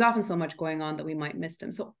there's often so much going on that we might miss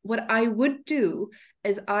them. So what I would do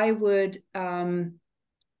is I would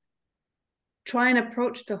try and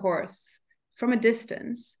approach the horse from a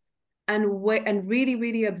distance and wait and really,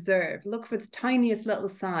 really observe, look for the tiniest little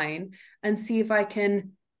sign and see if I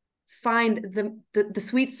can find the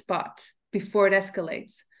sweet spot before it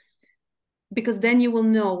escalates. Because then you will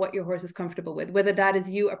know what your horse is comfortable with, whether that is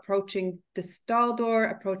you approaching the stall door,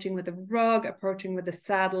 approaching with a rug, approaching with the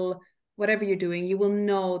saddle, whatever you're doing, you will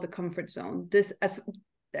know the comfort zone. This,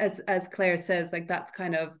 as Claire says, like that's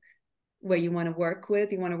kind of where you want to work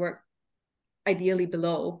with. You want to work ideally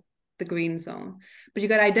below the green zone, but you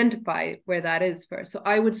got to identify where that is first. So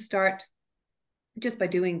I would start just by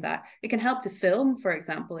doing that. It can help to film, for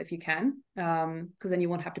example, if you can, because then you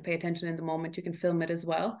won't have to pay attention in the moment. You can film it as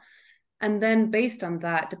well. And then based on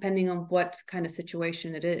that, depending on what kind of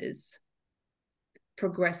situation it is,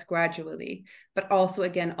 progress gradually. But also,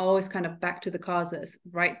 again, always kind of back to the causes,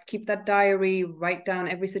 right? Keep that diary, write down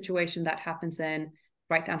every situation that happens in,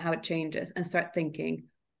 write down how it changes, and start thinking,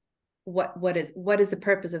 what is the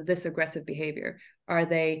purpose of this aggressive behavior? Are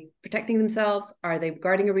they protecting themselves? Are they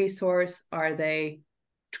guarding a resource? Are they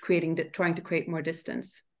trying to create more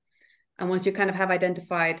distance? And once you kind of have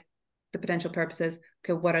identified the potential purposes,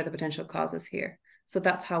 okay, what are the potential causes here? So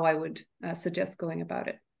that's how I would suggest going about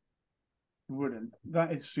it. Brilliant.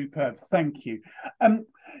 That is superb. Thank you.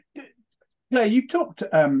 Claire, you've talked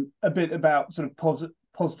a bit about sort of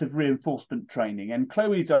positive reinforcement training, and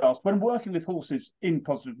Chloe's asked, when working with horses in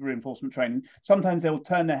positive reinforcement training, sometimes they'll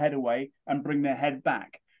turn their head away and bring their head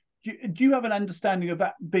back. Do you have an understanding of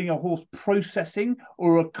that being a horse processing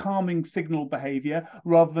or a calming signal behaviour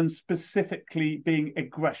rather than specifically being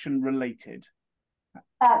aggression related?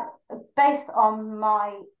 Based on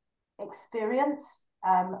my experience,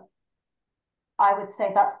 I would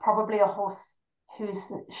say that's probably a horse who's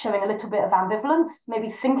showing a little bit of ambivalence,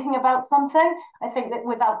 maybe thinking about something. I think that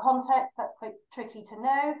without context, that's quite tricky to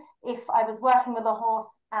know. If I was working with a horse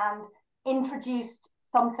and introduced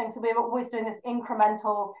something, so we're always doing this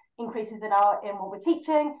incremental increases in what we're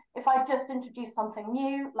teaching. If I just introduced something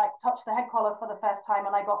new, like touch the head collar for the first time,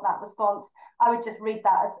 and I got that response, I would just read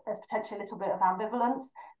that as potentially a little bit of ambivalence.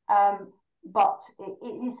 But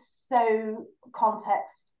it is so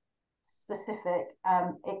context specific.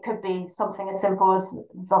 It could be something as simple as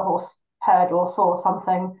the horse heard or saw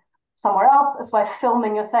something somewhere else. That's why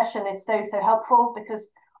filming your session is so helpful, because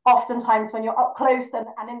oftentimes when you're up close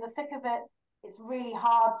and in the thick of it, it's really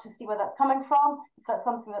hard to see where that's coming from. If that's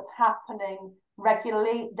something that's happening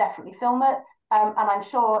regularly, definitely film it. And I'm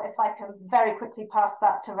sure if I can very quickly pass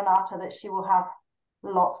that to Renate, that she will have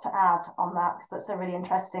lots to add on that, because that's a really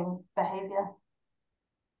interesting behaviour.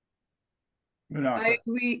 I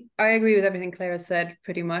agree with everything Claire has said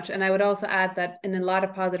pretty much. And I would also add that in a lot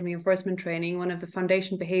of positive reinforcement training, one of the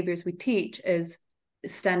foundation behaviors we teach is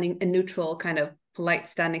standing in neutral, kind of polite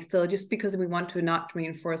standing still, just because we want to not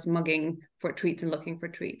reinforce mugging for treats and looking for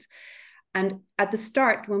treats. And at the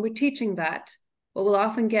start, when we're teaching that, what we'll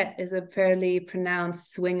often get is a fairly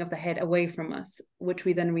pronounced swing of the head away from us, which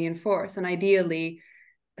we then reinforce. And ideally,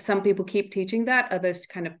 some people keep teaching that, others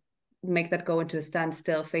kind of make that go into a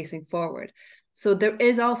standstill facing forward. So there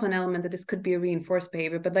is also an element that this could be a reinforced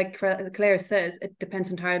behavior, but like Claire says, it depends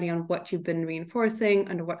entirely on what you've been reinforcing,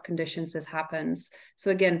 under what conditions this happens.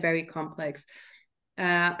 So again, very complex.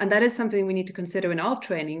 And that is something we need to consider in all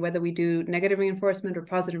training, whether we do negative reinforcement or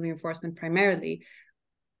positive reinforcement primarily.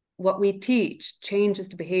 What we teach changes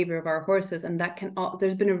the behavior of our horses. And that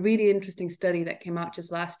there's been a really interesting study that came out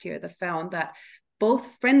just last year that found that both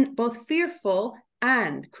fearful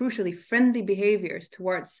and crucially friendly behaviors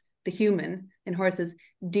towards the human in horses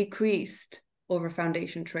decreased over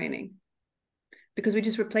foundation training, because we're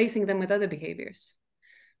just replacing them with other behaviors.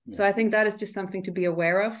 Yeah. So I think that is just something to be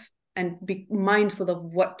aware of and be mindful of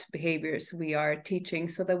what behaviors we are teaching,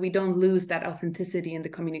 so that we don't lose that authenticity in the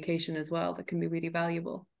communication as well. That can be really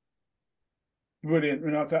valuable. Brilliant,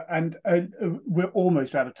 Renate. And we're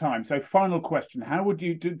almost out of time. So final question, how would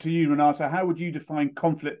you, to you, Renate, how would you define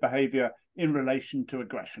conflict behavior in relation to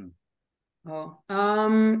aggression?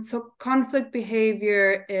 So conflict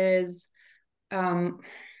behavior is,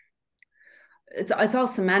 it's all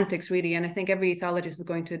semantics really, and I think every ethologist is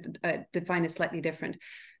going to define it slightly different.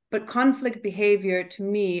 But conflict behavior to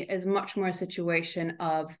me is much more a situation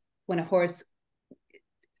of when a horse,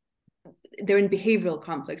 they're in behavioral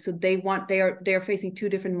conflict. So they are facing two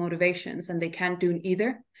different motivations and they can't do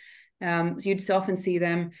either. So you'd often see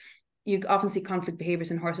them. You often see conflict behaviors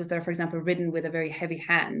in horses that are, for example, ridden with a very heavy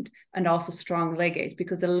hand and also strong leg aids,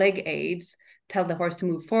 because the leg aids tell the horse to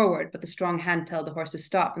move forward, but the strong hand tell the horse to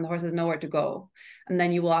stop, and the horse has nowhere to go. And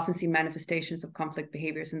then you will often see manifestations of conflict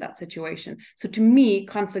behaviors in that situation. So to me,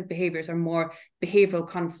 conflict behaviors are more behavioral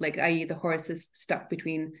conflict, i.e. the horse is stuck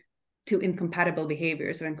between to incompatible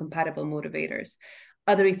behaviors or incompatible motivators.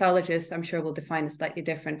 Other ethologists, I'm sure, will define it slightly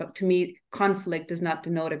different, but to me, conflict does not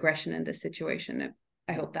denote aggression in this situation.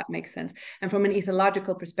 I hope that makes sense. And from an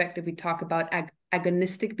ethological perspective, we talk about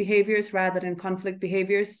agonistic behaviors rather than conflict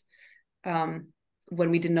behaviors when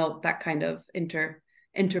we denote that kind of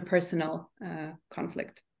interpersonal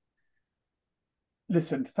conflict.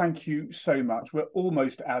 Listen, thank you so much. We're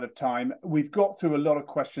almost out of time. We've got through a lot of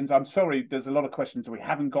questions. I'm sorry, there's a lot of questions that we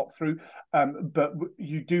haven't got through, but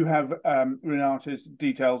you do have Renate's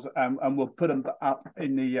details, and we'll put them up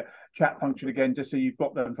in the chat function again, just so you've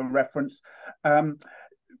got them for reference.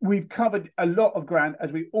 We've covered a lot of ground,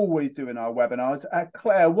 as we always do in our webinars.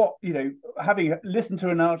 Claire, what, having listened to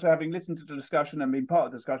Renate, having listened to the discussion and been part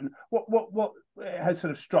of the discussion, what has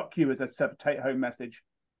sort of struck you as a sort of take-home message?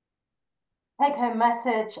 Take-home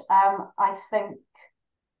message, I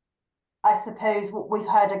suppose what we've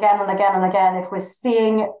heard again and again and again, if we're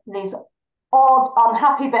seeing these odd,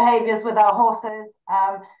 unhappy behaviours with our horses,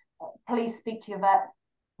 please speak to your vet.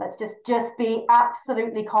 Let's just be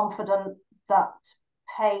absolutely confident that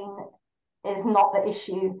pain is not the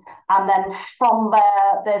issue. And then from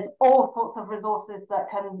there, there's all sorts of resources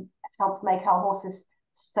that can help make our horses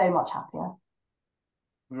so much happier.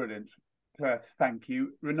 Brilliant. Claire, thank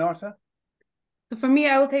you. Renate? So for me,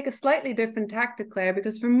 I will take a slightly different tactic, Claire,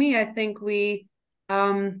 because for me, I think we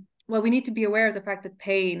need to be aware of the fact that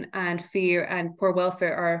pain and fear and poor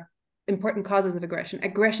welfare are important causes of aggression.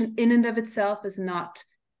 Aggression in and of itself is not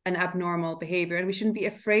an abnormal behavior, and we shouldn't be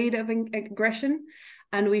afraid of aggression.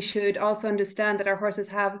 And we should also understand that our horses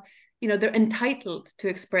have, they're entitled to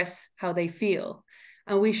express how they feel.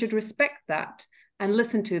 And we should respect that and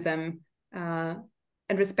listen to them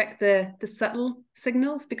and respect the subtle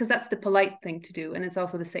signals, because that's the polite thing to do. And it's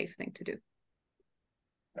also the safe thing to do.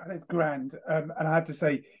 That is grand. And I have to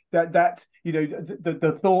say that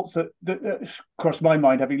the thoughts that crossed my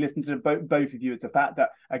mind, having listened to both of you, is the fact that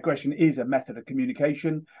aggression is a method of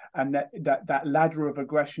communication, and that ladder of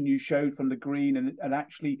aggression you showed from the green, and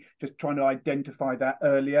actually just trying to identify that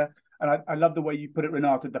earlier. And I love the way you put it,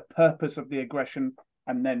 Renate, the purpose of the aggression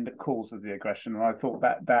and then the cause of the aggression. And I thought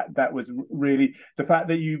that was really the fact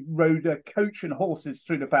that you rode a coach and horses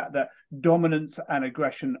through the fact that dominance and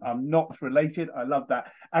aggression are not related. I love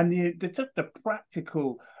that. And just the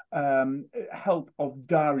practical help of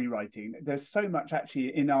diary writing. There's so much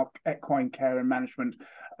actually in our equine care and management,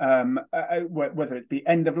 whether it's the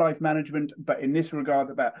end of life management, but in this regard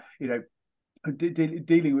about,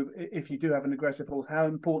 dealing with, if you do have an aggressive horse, how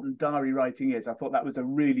important diary writing is. I thought that was a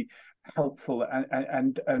really helpful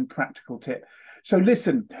and practical tip. So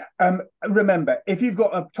listen, remember, if you've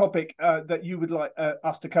got a topic that you would like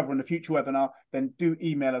us to cover in a future webinar, then do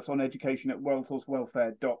email us on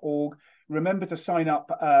education@worldhorsewelfare.org. Remember to sign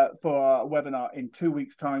up for our webinar in 2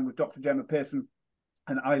 weeks' time with Dr. Gemma Pearson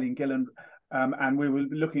and Eileen Gillan. And we will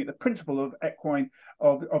be looking at the principle of equine,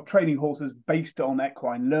 of training horses based on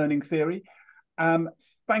equine learning theory.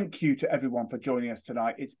 Thank you to everyone for joining us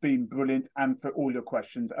tonight. It's been brilliant, and for all your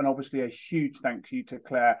questions. And obviously a huge thank you to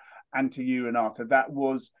Claire and to you, Renate. That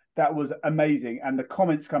was amazing. And the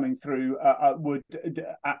comments coming through would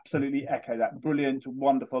absolutely echo that. Brilliant,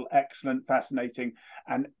 wonderful, excellent, fascinating,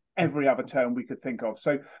 and every other term we could think of.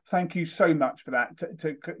 So thank you so much for that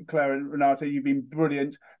to Claire and Renate. You've been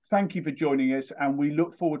brilliant. Thank you for joining us, and we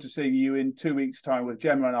look forward to seeing you in 2 weeks' time with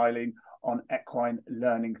Gemma and Eileen on equine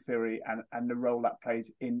learning theory and the role that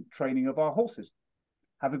plays in training of our horses.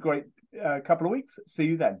 Have a great couple of weeks. See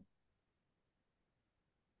you then.